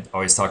ones I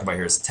always talk about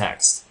here is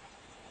text.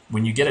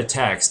 When you get a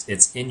text,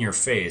 it's in your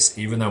face.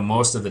 Even though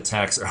most of the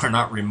texts are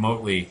not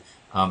remotely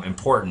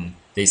important,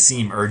 they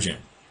seem urgent.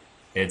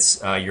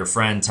 It's your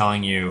friend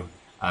telling you,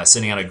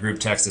 sending out a group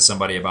text to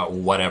somebody about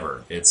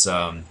whatever. It's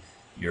my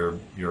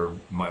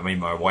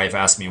wife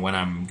asked me when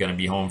I'm going to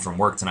be home from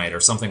work tonight or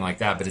something like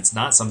that, but it's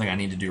not something I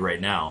need to do right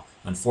now.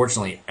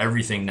 Unfortunately,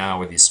 everything now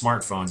with these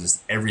smartphones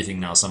is everything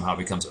now somehow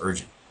becomes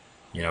urgent.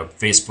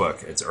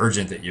 Facebook, it's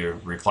urgent that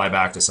you reply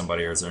back to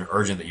somebody, or it's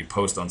urgent that you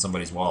post on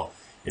somebody's wall.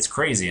 It's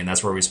crazy, and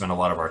that's where we spend a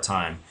lot of our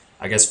time.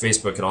 I guess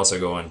Facebook could also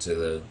go into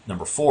the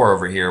number 4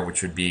 over here,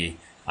 which would be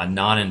a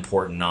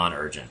non-important,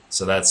 non-urgent.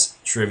 So that's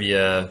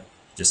trivia,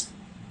 just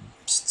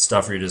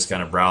stuff where you're just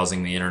kind of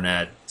browsing the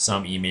internet,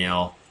 some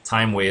email,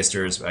 time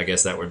wasters. I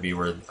guess that would be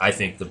where I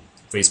think the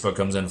Facebook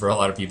comes in for a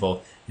lot of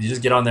people. You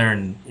just get on there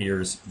and you're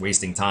just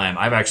wasting time.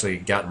 I've actually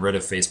gotten rid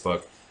of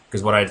Facebook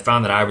because what I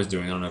found that I was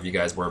doing, I don't know if you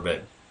guys were,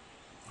 but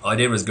all I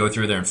did was go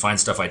through there and find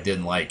stuff I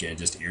didn't like, and it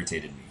just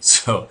irritated me.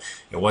 So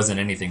it wasn't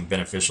anything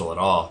beneficial at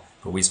all,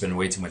 but we spend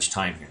way too much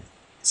time here.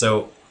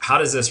 So how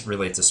does this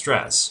relate to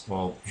stress?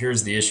 Well,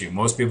 here's the issue.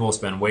 Most people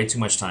spend way too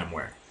much time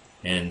where?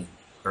 In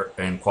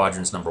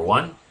quadrants number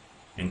 1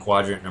 and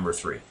quadrant number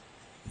 3.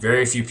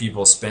 Very few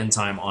people spend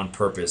time on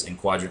purpose in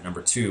quadrant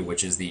number 2,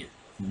 which is the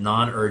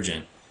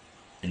non-urgent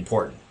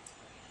important.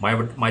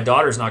 My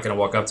daughter's not going to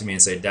walk up to me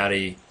and say,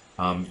 Daddy,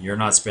 you're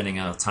not spending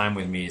enough time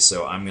with me,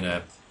 so I'm going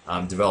to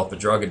develop a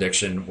drug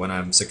addiction when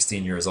I'm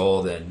 16 years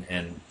old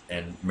and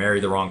marry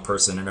the wrong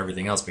person and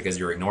everything else because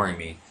you're ignoring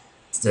me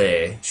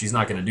today. She's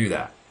not going to do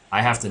that.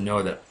 I have to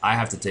know that I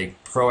have to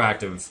take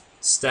proactive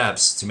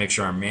steps to make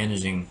sure I'm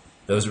managing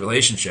those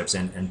relationships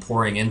and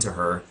pouring into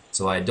her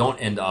so I don't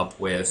end up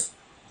with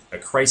a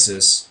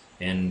crisis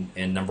in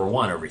number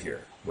 1 over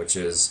here, which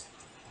is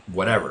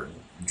whatever,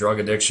 drug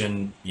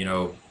addiction,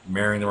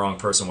 marrying the wrong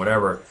person,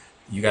 whatever.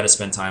 You got to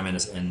spend time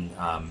in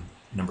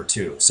number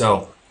 2.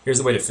 So here's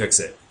the way to fix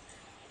it.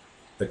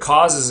 The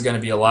cause is going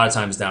to be a lot of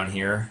times down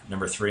here,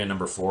 number 3 and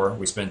number 4.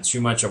 We spend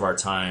too much of our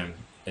time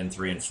in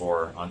 3 and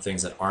 4 on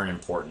things that aren't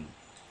important.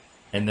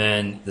 And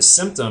then the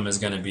symptom is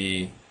going to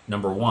be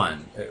number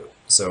 1.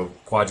 So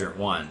quadrant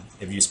 1.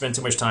 If you spend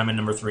too much time in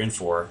number 3 and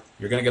 4,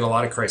 you're going to get a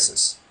lot of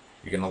crisis.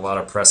 You're getting a lot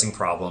of pressing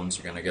problems.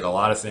 You're going to get a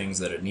lot of things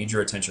that need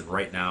your attention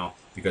right now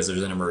because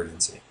there's an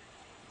emergency.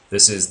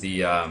 This is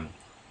the,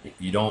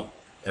 you don't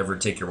ever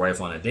take your wife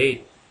on a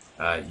date.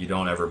 You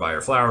don't ever buy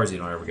her flowers. You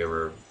don't ever give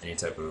her any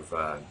type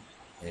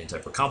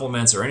of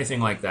compliments or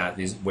anything like that.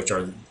 These, which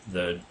are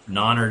the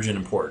non-urgent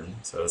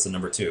important. So that's the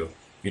number 2.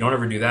 If you don't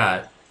ever do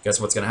that, guess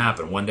what's going to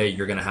happen? One day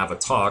you're going to have a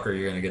talk, or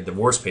you're going to get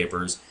divorce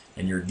papers,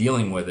 and you're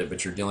dealing with it,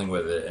 but you're dealing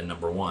with it in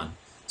number 1.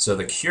 So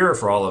the cure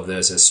for all of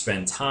this is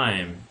spend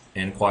time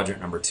in quadrant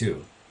number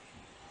 2.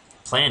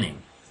 Planning.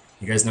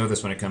 You guys know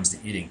this when it comes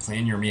to eating.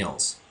 Plan your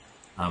meals.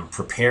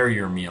 Prepare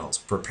your meals.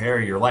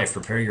 Prepare your life.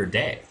 Prepare your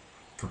day.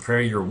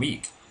 Prepare your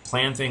week.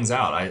 Plan things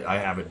out. I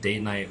have a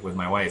date night with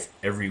my wife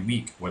every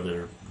week,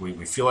 whether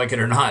we feel like it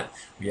or not.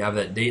 We have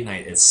that date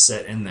night. It's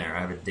set in there.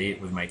 I have a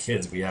date with my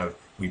kids.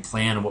 We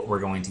plan what we're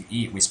going to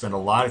eat. We spend a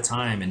lot of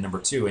time in number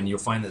 2, and you'll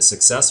find that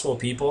successful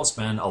people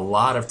spend a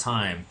lot of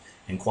time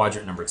in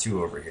quadrant number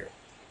 2 over here.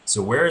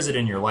 So where is it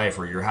in your life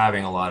where you're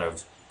having a lot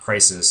of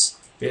crisis?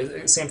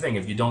 Same thing,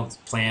 if you don't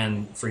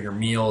plan for your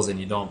meals and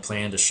you don't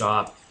plan to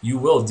shop, you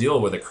will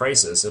deal with a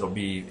crisis. It'll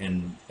be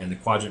in the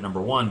quadrant number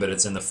 1, but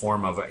it's in the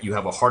form of you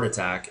have a heart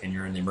attack and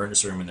you're in the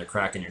emergency room and they're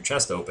cracking your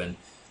chest open.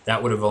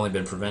 That would have only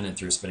been prevented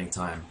through spending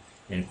time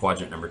in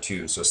quadrant number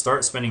 2. So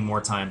start spending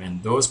more time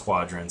in those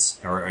quadrants,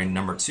 or in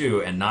number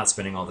 2, and not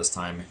spending all this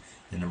time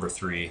in number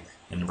 3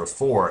 and number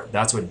 4.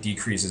 That's what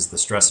decreases the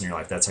stress in your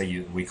life. That's how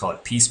we call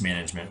it peace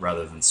management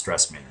rather than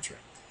stress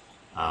management.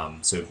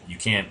 So you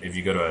can't, if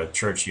you go to a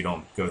church, you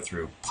don't go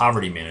through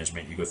poverty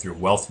management, you go through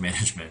wealth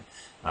management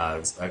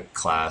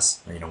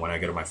class. When I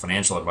go to my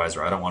financial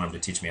advisor, I don't want him to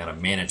teach me how to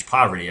manage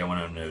poverty. I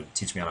want him to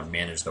teach me how to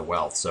manage the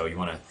wealth. So you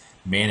want to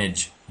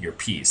manage your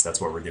peace.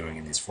 That's what we're doing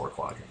in these 4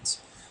 quadrants.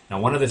 Now,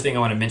 one other thing I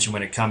want to mention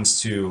when it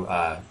comes to,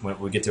 when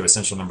we get to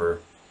essential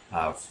number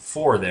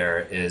 4 there,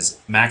 is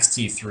Max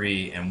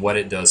T3 and what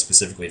it does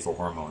specifically for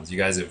hormones. You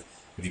guys have,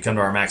 if you come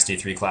to our Max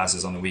T3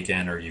 classes on the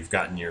weekend, or you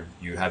have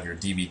your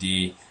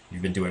DVD,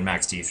 you've been doing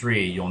Max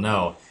T3, you'll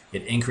know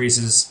it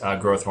increases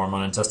growth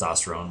hormone and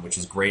testosterone, which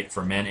is great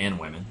for men and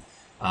women.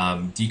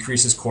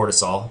 Decreases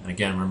cortisol, and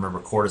again, remember,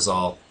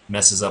 cortisol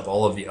messes up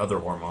all of the other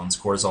hormones.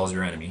 Cortisol is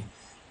your enemy.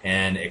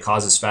 and it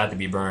causes fat to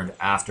be burned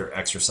after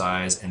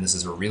exercise. And this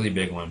is a really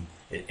big one.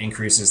 It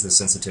increases the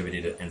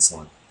sensitivity to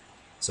insulin.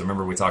 So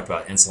remember, we talked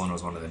about insulin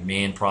was one of the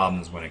main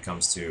problems when it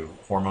comes to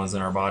hormones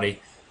in our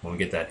body. When we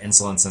get that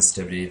insulin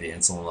sensitivity, the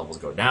insulin levels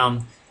go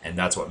down, and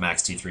that's what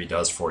Max T3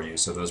 does for you.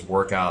 So those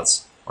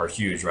workouts are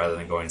huge. Rather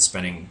than going and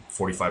spending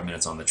 45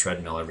 minutes on the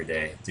treadmill every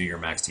day, do your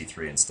Max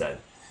T3 instead.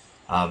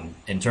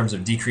 In terms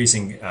of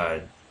decreasing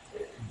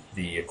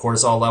the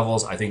cortisol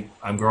levels, I think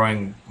I'm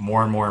growing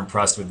more and more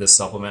impressed with this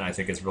supplement. I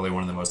think it's really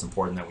one of the most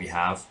important that we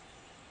have.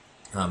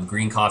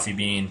 Green coffee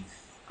bean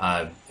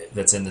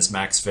that's in this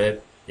Max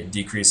Fit, it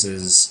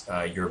decreases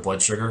your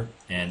blood sugar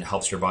and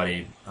helps your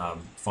body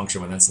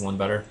function with insulin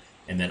better.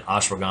 And then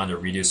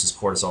ashwagandha reduces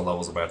cortisol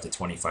levels by up to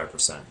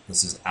 25%.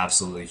 This is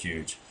absolutely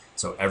huge.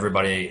 So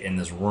everybody in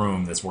this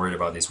room that's worried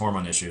about these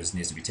hormone issues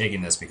needs to be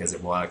taking this, because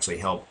it will actually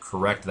help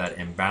correct that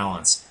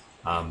imbalance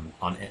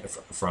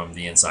from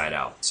the inside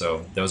out.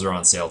 So those are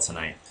on sale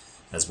tonight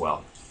as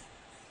well.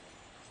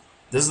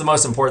 This is the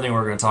most important thing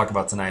we're going to talk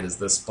about tonight, is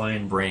the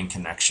spine-brain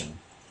connection.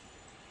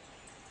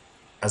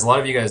 As a lot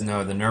of you guys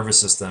know, the nervous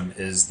system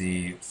is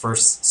the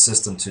first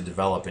system to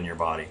develop in your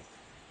body,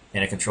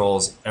 and it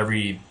controls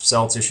every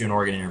cell, tissue, and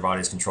organ in your body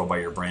is controlled by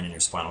your brain and your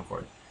spinal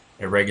cord.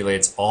 It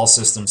regulates all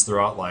systems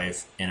throughout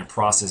life, and it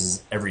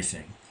processes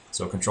everything.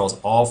 So it controls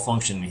all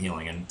function and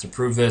healing. And to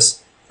prove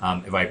this,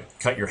 if I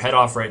cut your head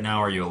off right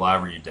now, are you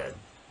alive or are you dead?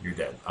 You're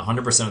dead.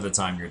 100% of the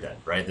time you're dead,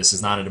 right? This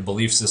is not a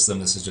belief system.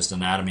 This is just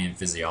anatomy and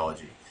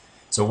physiology.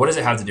 So what does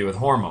it have to do with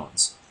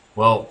hormones?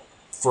 Well,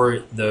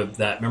 for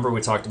remember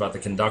we talked about the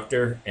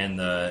conductor and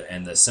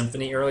the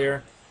symphony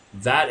earlier?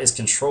 That is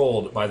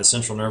controlled by the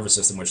central nervous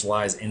system, which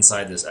lies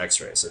inside this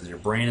X-ray. So your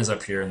brain is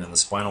up here, and then the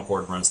spinal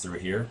cord runs through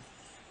here.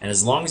 And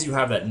as long as you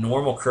have that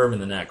normal curve in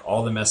the neck,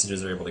 all the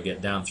messages are able to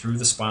get down through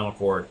the spinal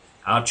cord,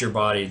 out to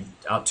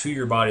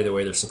your body the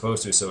way they're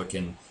supposed to, so it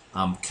can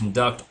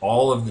conduct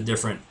all of the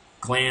different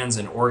glands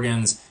and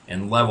organs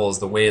and levels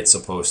the way it's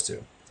supposed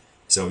to.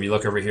 So if you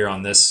look over here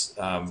on this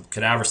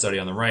cadaver study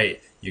on the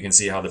right, you can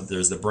see how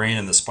there's the brain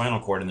and the spinal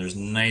cord, and there's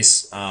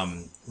nice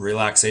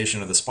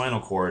relaxation of the spinal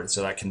cord.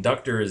 So that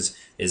conductor is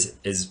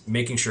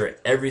making sure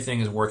everything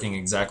is working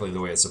exactly the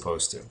way it's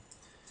supposed to.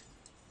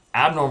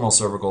 Abnormal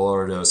cervical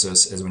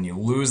lordosis is when you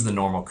lose the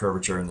normal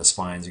curvature in the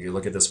spines. If you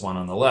look at this one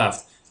on the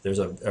left, there's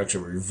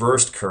actually a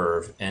reversed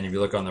curve, and if you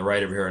look on the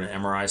right over here in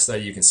an MRI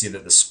study, you can see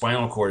that the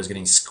spinal cord is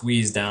getting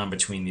squeezed down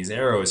between these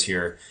arrows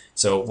here.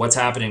 So what's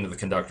happening to the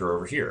conductor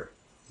over here?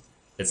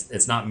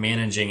 It's not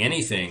managing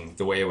anything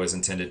the way it was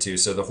intended to.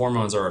 So the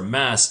hormones are a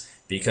mess,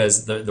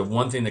 because the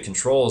one thing that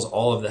controls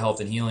all of the health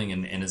and healing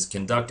and is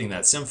conducting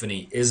that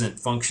symphony isn't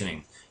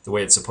functioning the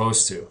way it's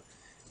supposed to.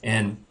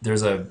 And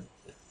there's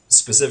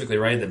specifically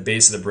right at the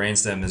base of the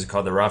brainstem is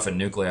called the raphe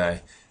nuclei.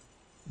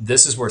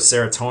 This is where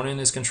serotonin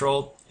is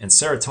controlled, and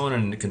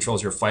serotonin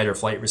controls your fight or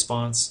flight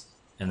response.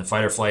 And the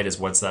fight or flight is,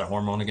 what's that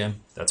hormone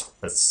again?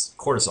 That's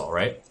cortisol,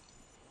 right?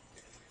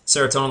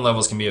 Serotonin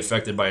levels can be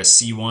affected by a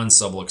C1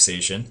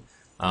 subluxation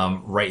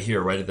right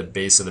here, right at the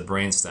base of the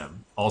brainstem.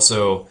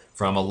 Also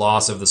from a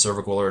loss of the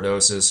cervical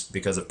lordosis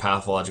because of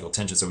pathological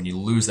tension. So when you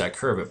lose that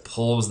curve, it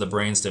pulls the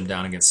brainstem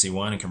down against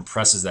C1 and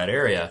compresses that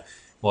area.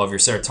 Well, if your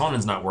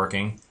serotonin's not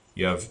working,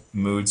 you have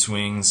mood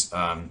swings,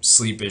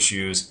 sleep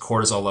issues,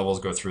 cortisol levels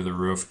go through the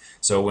roof.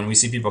 So when we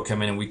see people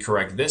come in and we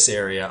correct this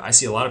area, I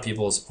see a lot of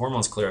people's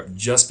hormones clear up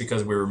just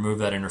because we remove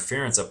that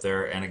interference up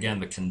there. And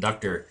again, the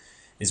conductor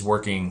is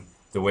working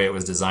the way it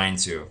was designed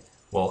to.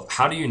 Well,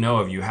 how do you know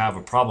if you have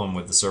a problem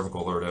with the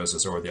cervical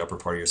lordosis or with the upper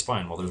part of your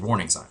spine? Well, there's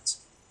warning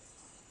signs.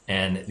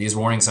 And these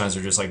warning signs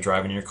are just like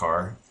driving your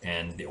car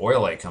and the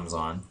oil light comes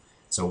on.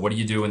 So what do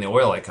you do when the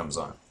oil light comes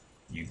on?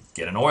 You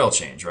get an oil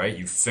change, right?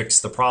 You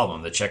fix the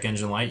problem. The check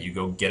engine light, you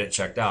go get it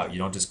checked out. You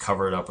don't just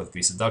cover it up with a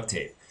piece of duct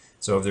tape.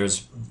 So if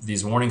there's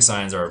these warning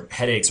signs,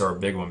 headaches are a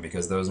big one,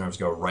 because those nerves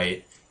go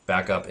right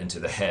back up into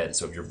the head.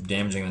 So if you're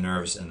damaging the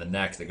nerves in the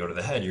neck that go to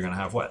the head, you're going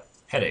to have what?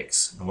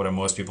 Headaches. And what do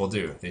most people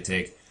do? They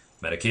take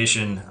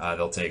medication,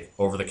 they'll take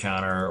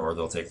over-the-counter, or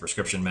they'll take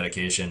prescription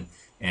medication.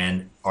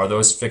 And are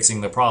those fixing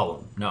the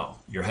problem? No.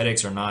 Your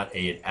headaches are not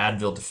an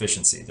Advil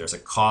deficiency. There's a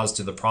cause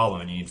to the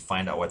problem, and you need to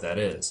find out what that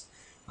is.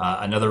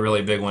 Another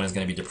really big one is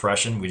going to be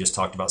depression. We just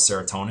talked about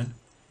serotonin.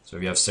 So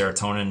if you have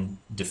serotonin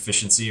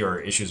deficiency or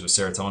issues with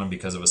serotonin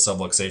because of a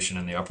subluxation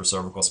in the upper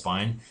cervical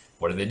spine,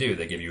 what do?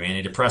 They give you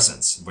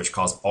antidepressants, which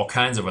cause all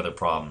kinds of other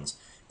problems.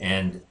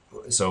 And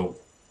so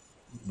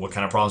what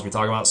kind of problems we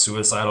talk about?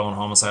 Suicidal and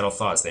homicidal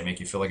thoughts. They make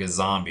you feel like a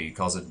zombie,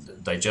 cause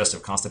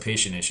digestive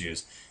constipation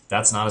issues.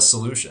 That's not a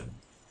solution.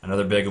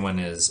 Another big one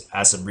is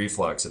acid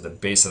reflux at the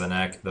base of the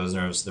neck. Those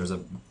nerves,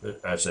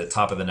 actually at the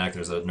top of the neck,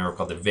 there's a nerve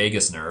called the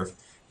vagus nerve.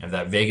 If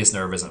that vagus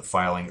nerve isn't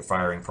firing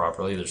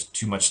properly, there's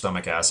too much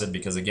stomach acid,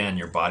 because again,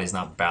 your body's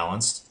not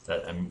balanced.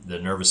 The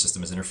nervous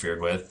system is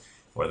interfered with.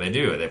 What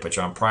do? They put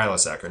you on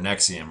Prilosec or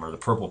Nexium or the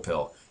purple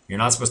pill. You're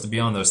not supposed to be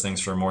on those things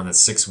for more than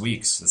 6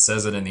 weeks. It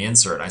says it in the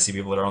insert. I see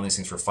people that are on these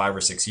things for 5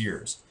 or 6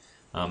 years.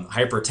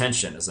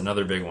 Hypertension is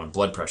another big one,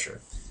 blood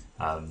pressure.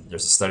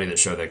 There's a study that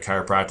showed that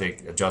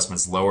chiropractic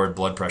adjustments lowered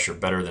blood pressure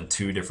better than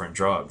 2 different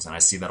drugs. And I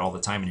see that all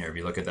the time in here. If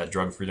you look at that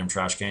drug freedom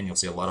trash can, you'll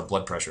see a lot of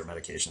blood pressure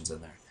medications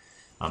in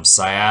there.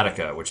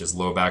 Sciatica, which is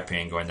low back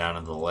pain going down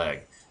into the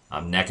leg.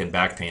 Neck and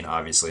back pain,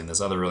 obviously. And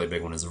this other really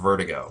big one is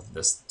vertigo.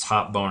 This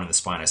top bone in the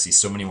spine. I see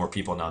so many more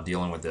people now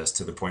dealing with this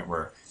to the point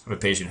where I have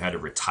a patient who had to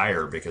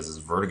retire because his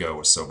vertigo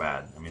was so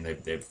bad. I mean,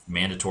 they've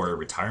mandatory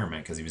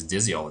retirement because he was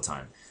dizzy all the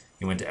time.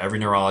 He went to every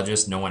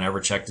neurologist. No one ever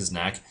checked his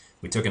neck.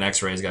 We took an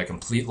x-ray. He's got a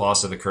complete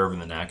loss of the curve in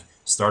the neck.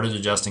 Started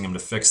adjusting him to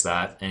fix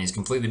that, and he's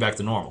completely back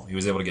to normal. He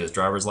was able to get his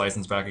driver's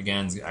license back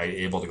again. He's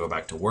able to go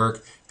back to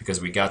work because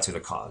we got to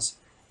the cause.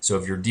 So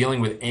if you're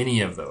dealing with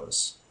any of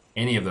those,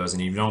 and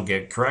you don't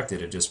get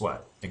corrected, it just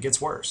what? It gets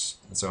worse.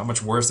 And so how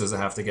much worse does it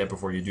have to get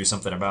before you do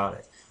something about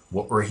it?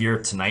 What we're here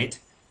tonight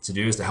to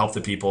do is to help the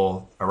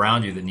people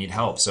around you that need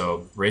help.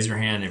 So raise your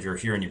hand if you're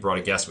here and you brought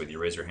a guest with you.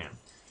 Raise your hand.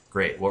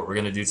 Great. What we're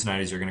going to do tonight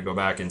is you're going to go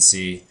back and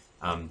see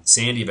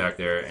Sandy back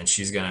there, and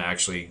she's going to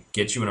actually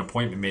get you an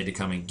appointment made to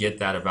come and get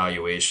that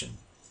evaluation.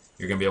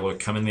 You're going to be able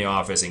to come in the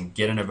office and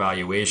get an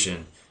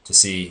evaluation to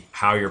see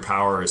how your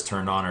power is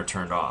turned on or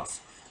turned off.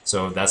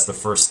 So that's the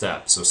first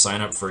step. So sign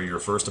up for your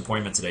first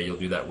appointment today. You'll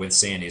do that with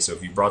Sandy. So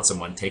if you brought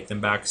someone, take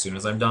them back as soon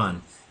as I'm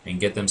done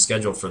and get them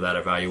scheduled for that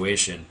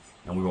evaluation,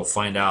 and we will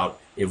find out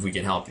if we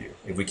can help you.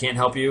 If we can't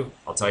help you,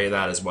 I'll tell you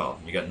that as well.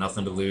 You got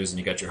nothing to lose and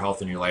you got your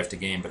health and your life to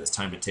gain, but it's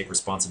time to take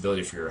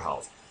responsibility for your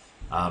health.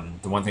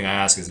 The one thing I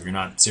ask is if you're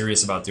not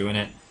serious about doing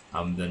it,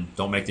 then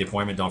don't make the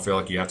appointment. Don't feel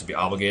like you have to be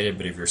obligated.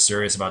 But if you're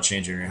serious about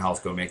changing your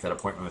health, go make that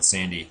appointment with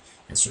Sandy,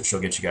 and she'll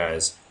get you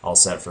guys all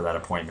set for that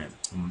appointment.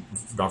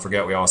 Don't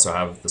forget, we also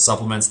have the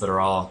supplements that are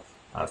all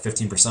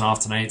 15% off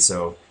tonight.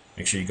 So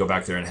make sure you go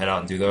back there and head out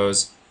and do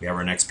those. We have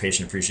our next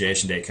Patient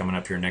Appreciation Day coming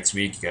up here next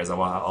week. You guys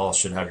all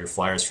should have your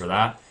flyers for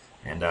that.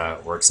 And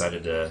we're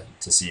excited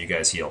to see you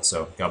guys heal.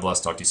 So God bless.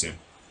 Talk to you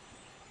soon.